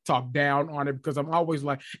try not to talk down on it because I'm always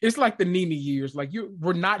like, it's like the Nene years. Like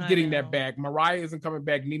we're not getting that back. Mariah isn't coming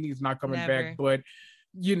back. Nene's not coming back. But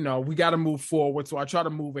you know, we got to move forward. So I try to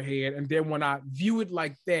move ahead. And then when I view it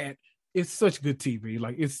like that, it's such good TV.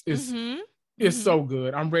 Like it's so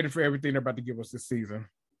good. I'm ready for everything they're about to give us this season.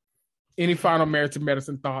 Any final Married to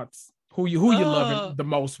Medicine thoughts? Who you loving the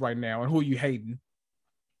most right now, and who you hating?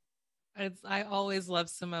 I always love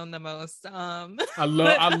Simone the most. I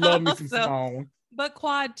love me some Simone. But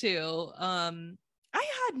Quad too. I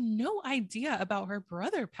had no idea about her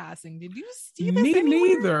brother passing. Did you see this? Me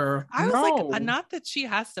neither. I was like, not that she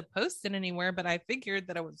has to post it anywhere, but I figured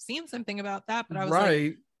that I would have seen something about that. But I was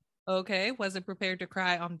like, okay, wasn't prepared to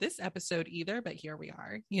cry on this episode either, but here we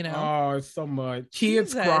are, you know. Oh, it's so much.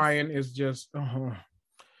 Kids crying is just nope.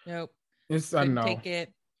 I know. Take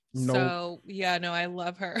it. Nope. So yeah, no, I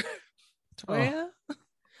love her. Toya,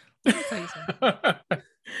 let me tell you something.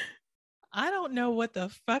 I don't know what the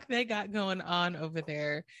fuck they got going on over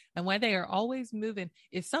there and why they are always moving.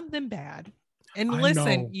 It's something bad. And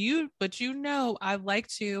listen, I like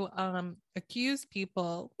to accuse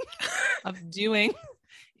people of doing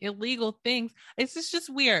illegal things. It's just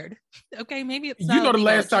weird. Okay, maybe it's not the illegal,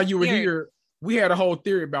 last time you were here, we had a whole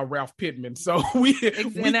theory about Ralph Pittman. So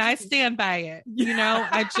and I stand by it. You know,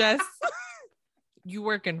 I just you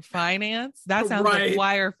work in finance. That sounds like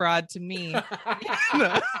wire fraud to me.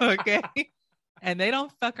 Okay. And they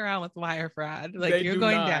don't fuck around with wire fraud. Like you're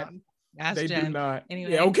going down. Ask they Jen. do not.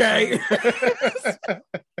 Anyway, yeah, okay.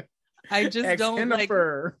 I just don't like.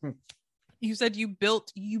 You said you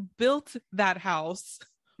built that house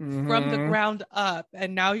from the ground up,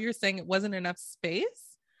 and now you're saying it wasn't enough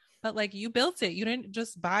space. But like you built it, you didn't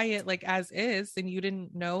just buy it like as is, and you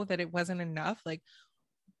didn't know that it wasn't enough. Like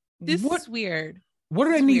this is weird. What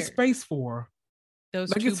do they need space for?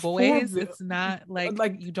 Those two boys. It's not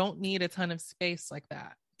like you don't need a ton of space like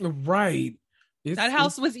that. Right. That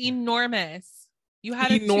house was enormous. You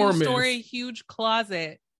had a 2-story huge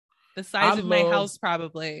closet the size of my house,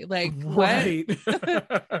 probably. Like, right.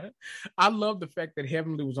 I love the fact that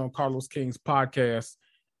Heavenly was on Carlos King's podcast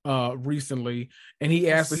recently, and he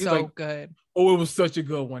asked her, he's like, good. Oh, it was such a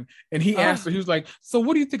good one. And he asked her, he was like, so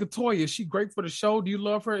what do you think of Toya? Is she great for the show? Do you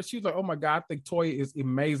love her? She was like, oh my God, I think Toya is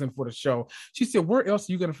amazing for the show. She said, where else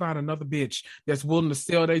are you going to find another bitch that's willing to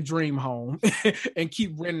sell their dream home and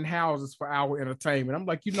keep renting houses for our entertainment? I'm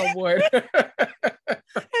like, you know what?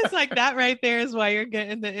 It's like that right there is why you're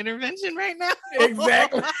getting the intervention right now.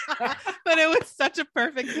 Exactly. But it was such a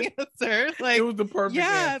perfect answer. Like, it was the perfect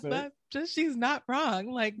answer. But just she's not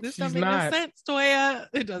wrong. Like this doesn't make no sense, Toya.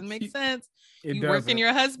 It doesn't make sense. You working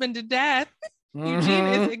your husband to death. Eugene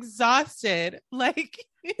is exhausted. Like,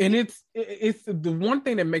 and it's the one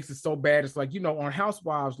thing that makes it so bad. It's like, you know, on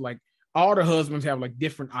Housewives, like all the husbands have like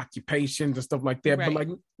different occupations and stuff like that. Right. But like,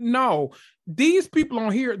 no, these people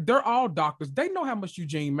on here, they're all doctors. They know how much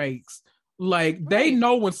Eugene makes. Like they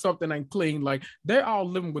know when something ain't clean. Like they're all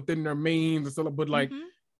living within their means and stuff. But like,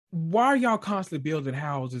 why are y'all constantly building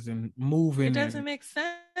houses and moving? It doesn't make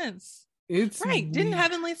sense. It's right. Didn't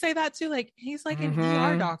Heavenly say that too? Like he's like an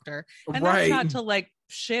ER doctor, and that's not to like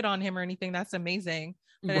shit on him or anything. That's amazing,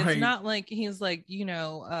 but it's not like he's like, you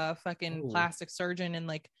know, a fucking plastic surgeon in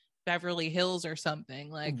like Beverly Hills or something.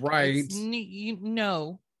 Like, you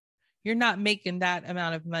know, you're not making that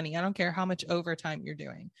amount of money. I don't care how much overtime you're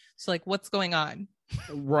doing. So like, what's going on?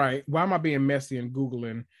 Right. Why am I being messy and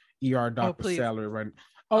Googling ER doctor salary right now?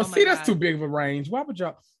 Oh, see, that's too big of a range. Why would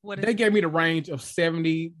y'all? They gave me the range of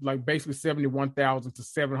 70, like basically 71,000 to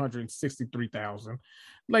 763,000.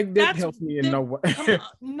 Like that helps me in no way.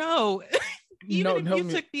 No, even if you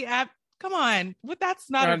took the app, come on, that's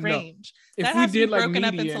not a range. If that we has did to be broken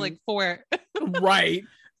like median, up into like 4. Right.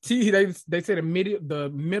 See, they said the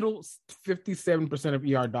middle 57% of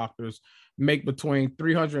ER doctors make between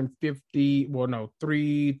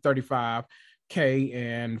 335K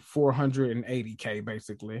and 480K,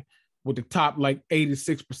 basically, with the top like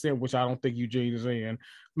 86%, which I don't think Eugene is in,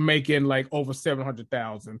 making like over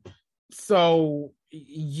 700,000. So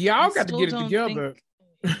y'all got to get it together.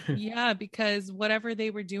 Yeah, because whatever they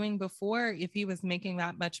were doing before, if he was making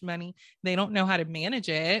that much money, they don't know how to manage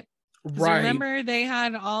it. Right. Remember, they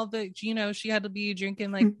had all the, you know, she had to be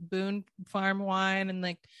drinking like Boone Farm wine and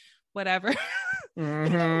like whatever.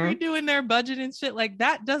 Redoing their budget and shit. Like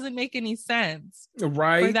that doesn't make any sense.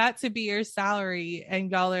 Right. For that to be your salary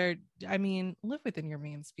and y'all are, I mean, live within your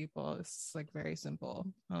means, people. It's like very simple.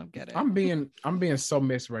 I don't get it. I'm being so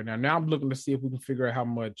messy right now. Now I'm looking to see if we can figure out how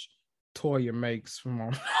much Toya makes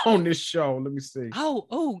from on this show. Let me see.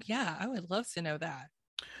 Oh yeah, I would love to know that.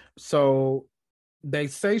 So they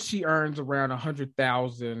say she earns around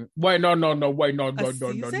 100,000. Wait, no.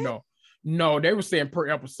 No, they were saying per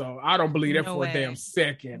episode. I don't believe that for a damn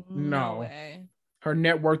second. No way. Her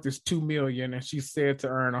net worth is $2 million, and she's said to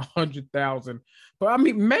earn 100,000. But I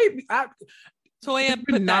mean, maybe Toya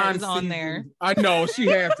put that on there. I know she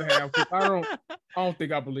has to have. I don't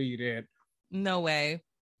think I believe that. No way.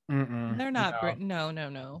 Mm-mm, They're not. No.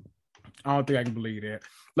 I don't think I can believe that.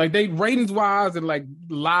 Like, they ratings wise and like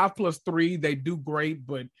Live Plus 3, they do great,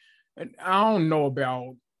 but I don't know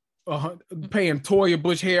about paying Toya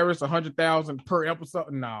Bush Harris 100,000 per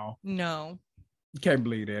episode. No. You can't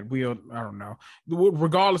believe that. I don't know.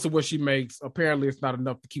 Regardless of what she makes, apparently it's not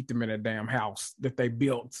enough to keep them in that damn house that they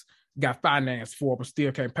built, got financed for, but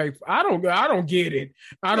still can't pay for. I don't get it.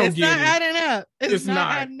 It's not adding up. It's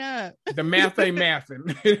not adding up. The math ain't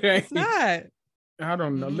mathing. It's not. I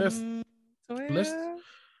don't know. Let's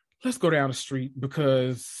go down the street,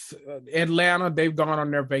 because Atlanta, they've gone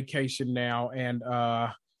on their vacation now, and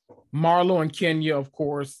Marlo and Kenya, of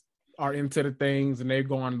course, are into the things, and they're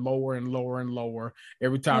going lower and lower and lower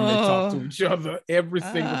every time they talk to each other, every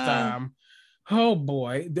single time. Oh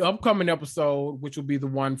boy. The upcoming episode, which will be the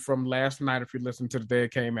one from last night, if you listen to the day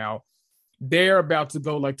it came out, they're about to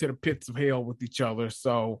go like to the pits of hell with each other.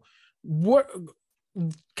 So what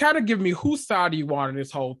kind of give me, whose side do you want in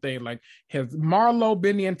this whole thing? Like, has Marlo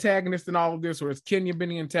been the antagonist in all of this, or has Kenya been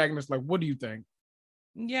the antagonist? Like, what do you think?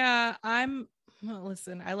 Yeah,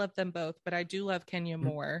 listen, I love them both, but I do love Kenya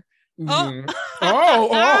more. Mm-hmm.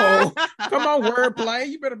 Oh, come on, wordplay.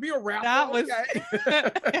 You better be a rapper. That was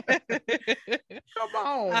come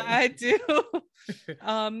on. I do.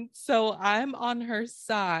 So I'm on her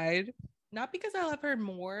side, not because I love her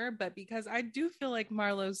more, but because I do feel like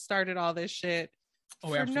Marlo started all this shit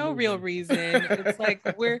for absolutely. No real reason. It's like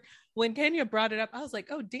when Kenya brought it up, I was like,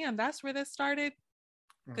 oh damn, that's where this started,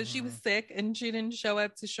 because she was sick and she didn't show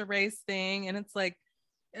up to Sheree's thing, and it's like,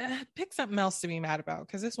 pick something else to be mad about,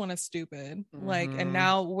 because this one is stupid. Like, and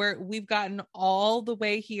now we've gotten all the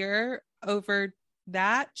way here over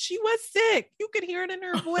that. She was sick, you could hear it in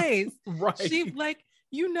her voice. Right. She, like,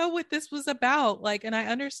 you know what this was about. Like, and I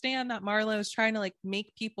understand that Marlo is trying to like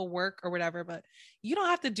make people work or whatever, but you don't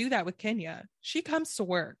have to do that with Kenya. She comes to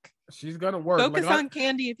work. She's gonna work. Focus on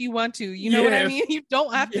Candy if you want to. You know what I mean? You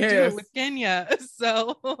don't have to do it with Kenya.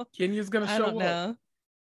 So Kenya's gonna show I don't up. know.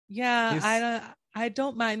 Yeah, I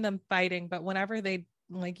don't mind them fighting, but whenever they,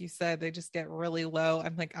 like you said, they just get really low,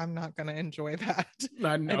 I'm like, I'm not going to enjoy that.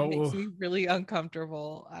 I know. It makes me really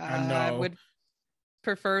uncomfortable. I know. I would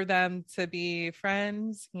prefer them to be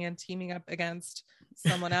friends and teaming up against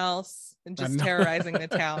someone else and just terrorizing the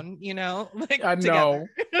town, you know? Like, I know.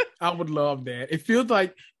 I would love that. It feels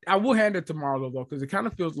like, I will hand it to Marlo, though, because it kind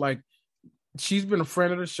of feels like she's been a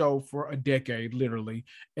friend of the show for a decade, literally.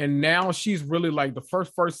 And now she's really like the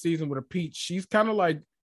first season with a peach. She's kind of like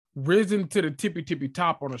risen to the tippy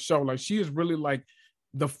top on the show. Like, she is really like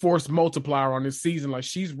the force multiplier on this season. Like,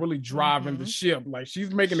 she's really driving the ship. Like,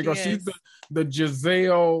 she's making it go. She's the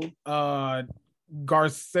Giselle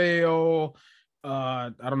Garcelle.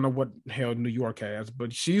 I don't know what hell New York has,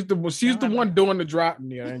 but she's the one doing the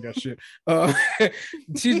driving. Yeah, I ain't got shit.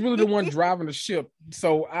 She's really the one driving the ship.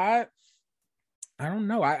 So I don't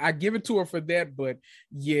know. I give it to her for that, but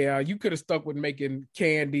yeah, you could have stuck with making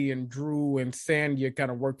Candy and Drew and Sanya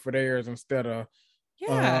kind of work for theirs instead of.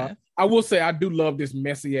 Yeah. I will say I do love this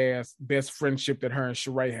messy ass best friendship that her and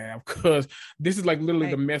Sheree have, because this is like literally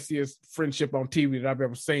the messiest friendship on TV that I've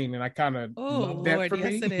ever seen, and I kind of love that for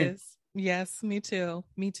me. Yes, it is. Yes, me too.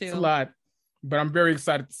 It's a lot, but I'm very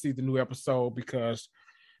excited to see the new episode because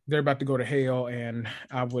they're about to go to hell, and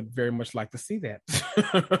I would very much like to see that.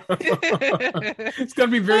 It's going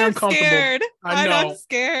to be very uncomfortable. Scared. I know. I'm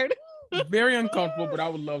scared. Very uncomfortable, but I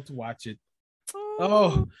would love to watch it.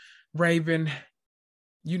 Oh, Raven,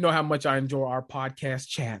 you know how much I enjoy our podcast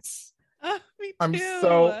chats. Me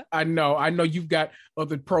too. I know you've got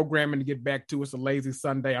other programming to get back to. It's a lazy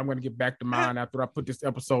Sunday. I'm going to get back to mine after I put this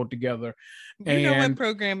episode together. You know what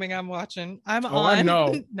programming I'm watching? I'm on. I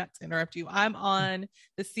know. Not to interrupt you. I'm on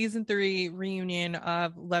the season 3 reunion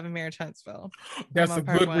of Love and Marriage Huntsville. That's a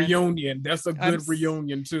good reunion. That's a good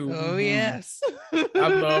reunion too. Oh yes. I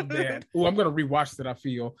love that. Oh, I'm going to rewatch that. I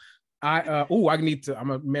feel. I'm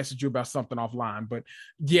gonna message you about something offline, but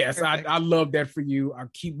yes, I love that for you. I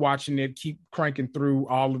keep watching it, keep cranking through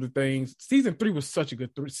all of the things. Season 3 was such a good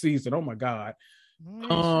season. Oh my God.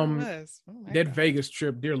 That Vegas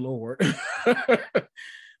trip, dear Lord.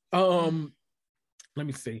 Let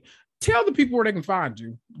me see. tell the people where they can find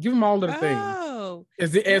you. Give them all of the things.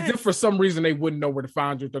 As if for some reason they wouldn't know where to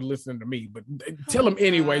find you if they're listening to me, but tell them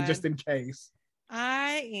anyway, just in case.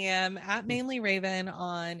 I am at Mainly Raven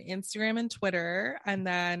on Instagram and Twitter. And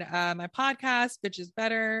then my podcast, Bitch is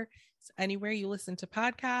Better. It's anywhere you listen to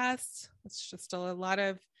podcasts. It's just a lot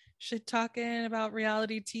of shit talking about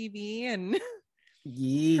reality TV and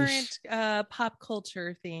current pop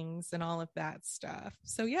culture things and all of that stuff.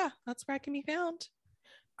 So yeah, that's where I can be found.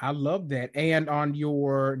 I love that. And on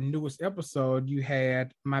your newest episode, you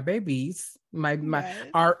had my babies,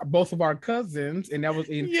 both of our cousins, and that was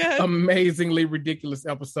an amazingly ridiculous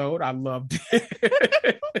episode. I loved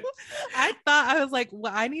it. I was like,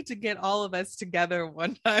 well, I need to get all of us together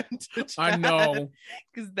one time to chat. I know,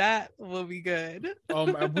 because that will be good.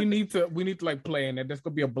 We need to like plan it. That's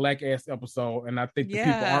gonna be a black ass episode, and I think the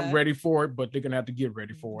people aren't ready for it, but they're gonna have to get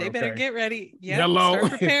ready for it. They better get ready. Yeah, hello,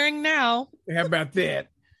 start preparing now. How about that?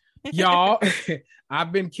 Y'all,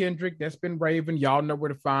 I've been Kendrick. That's been Raven. Y'all know where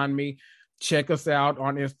to find me. Check us out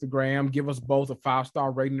on Instagram. Give us both a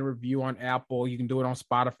 5-star rating and review on Apple. You can do it on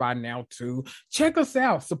Spotify now too. Check us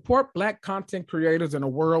out. Support Black content creators in a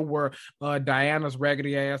world where Diana's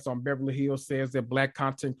raggedy ass on Beverly Hills says that Black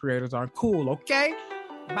content creators aren't cool. Okay?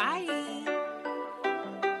 Bye.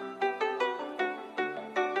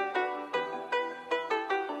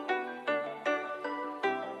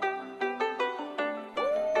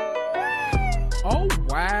 Oh,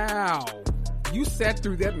 wow. You sat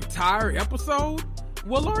through that entire episode?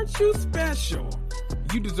 Well, aren't you special?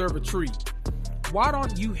 You deserve a treat. Why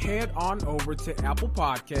don't you head on over to Apple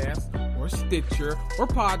Podcasts or Stitcher or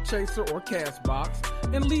Podchaser or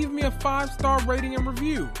Castbox and leave me a 5-star rating and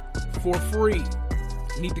review for free.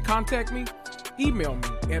 Need to contact me? Email me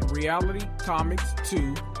at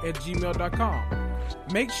realitycomics2@gmail.com.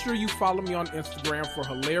 Make sure you follow me on Instagram for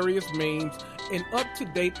hilarious memes and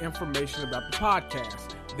up-to-date information about the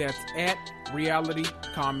podcast. That's at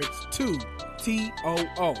realitycomics2,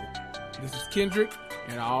 TOO. This is Kendrick,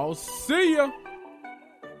 and I'll see ya.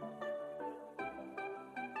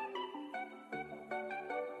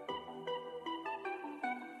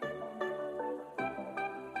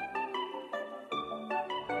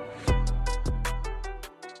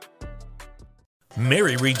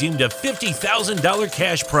 Mary redeemed a $50,000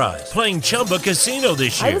 cash prize playing Chumba Casino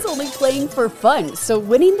this year. I was only playing for fun, so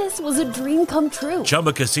winning this was a dream come true.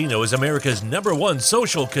 Chumba Casino is America's #1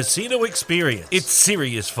 social casino experience. It's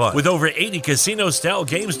serious fun. With over 80 casino-style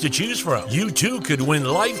games to choose from, you too could win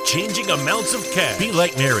life-changing amounts of cash. Be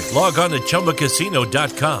like Mary. Log on to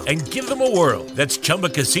ChumbaCasino.com and give them a whirl. That's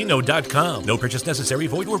ChumbaCasino.com. No purchase necessary.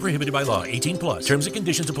 Void where prohibited by law. 18+. Terms and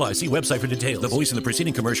conditions apply. See website for details. The voice in the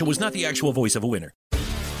preceding commercial was not the actual voice of a winner.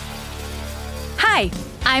 Hi,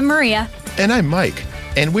 I'm Maria. And I'm Mike.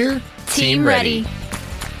 And we're Team Ready.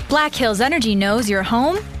 Black Hills Energy knows your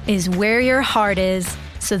home is where your heart is,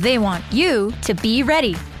 so they want you to be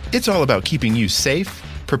ready. It's all about keeping you safe,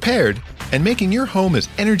 prepared, and making your home as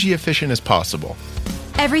energy efficient as possible.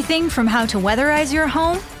 Everything from how to weatherize your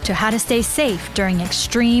home to how to stay safe during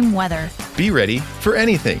extreme weather. Be ready for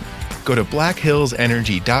anything. Go to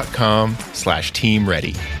blackhillsenergy.com/Team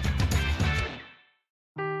Ready.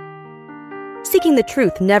 Seeking the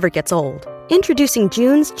truth never gets old. Introducing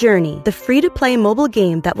June's Journey, the free-to-play mobile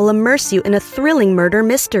game that will immerse you in a thrilling murder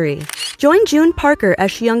mystery. Join June Parker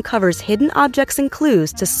as she uncovers hidden objects and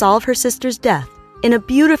clues to solve her sister's death in a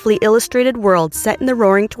beautifully illustrated world set in the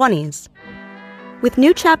Roaring '20s. With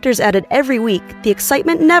new chapters added every week, the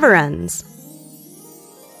excitement never ends.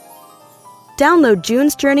 Download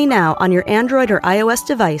June's Journey now on your Android or iOS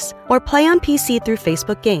device or play on PC through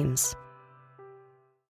Facebook Games.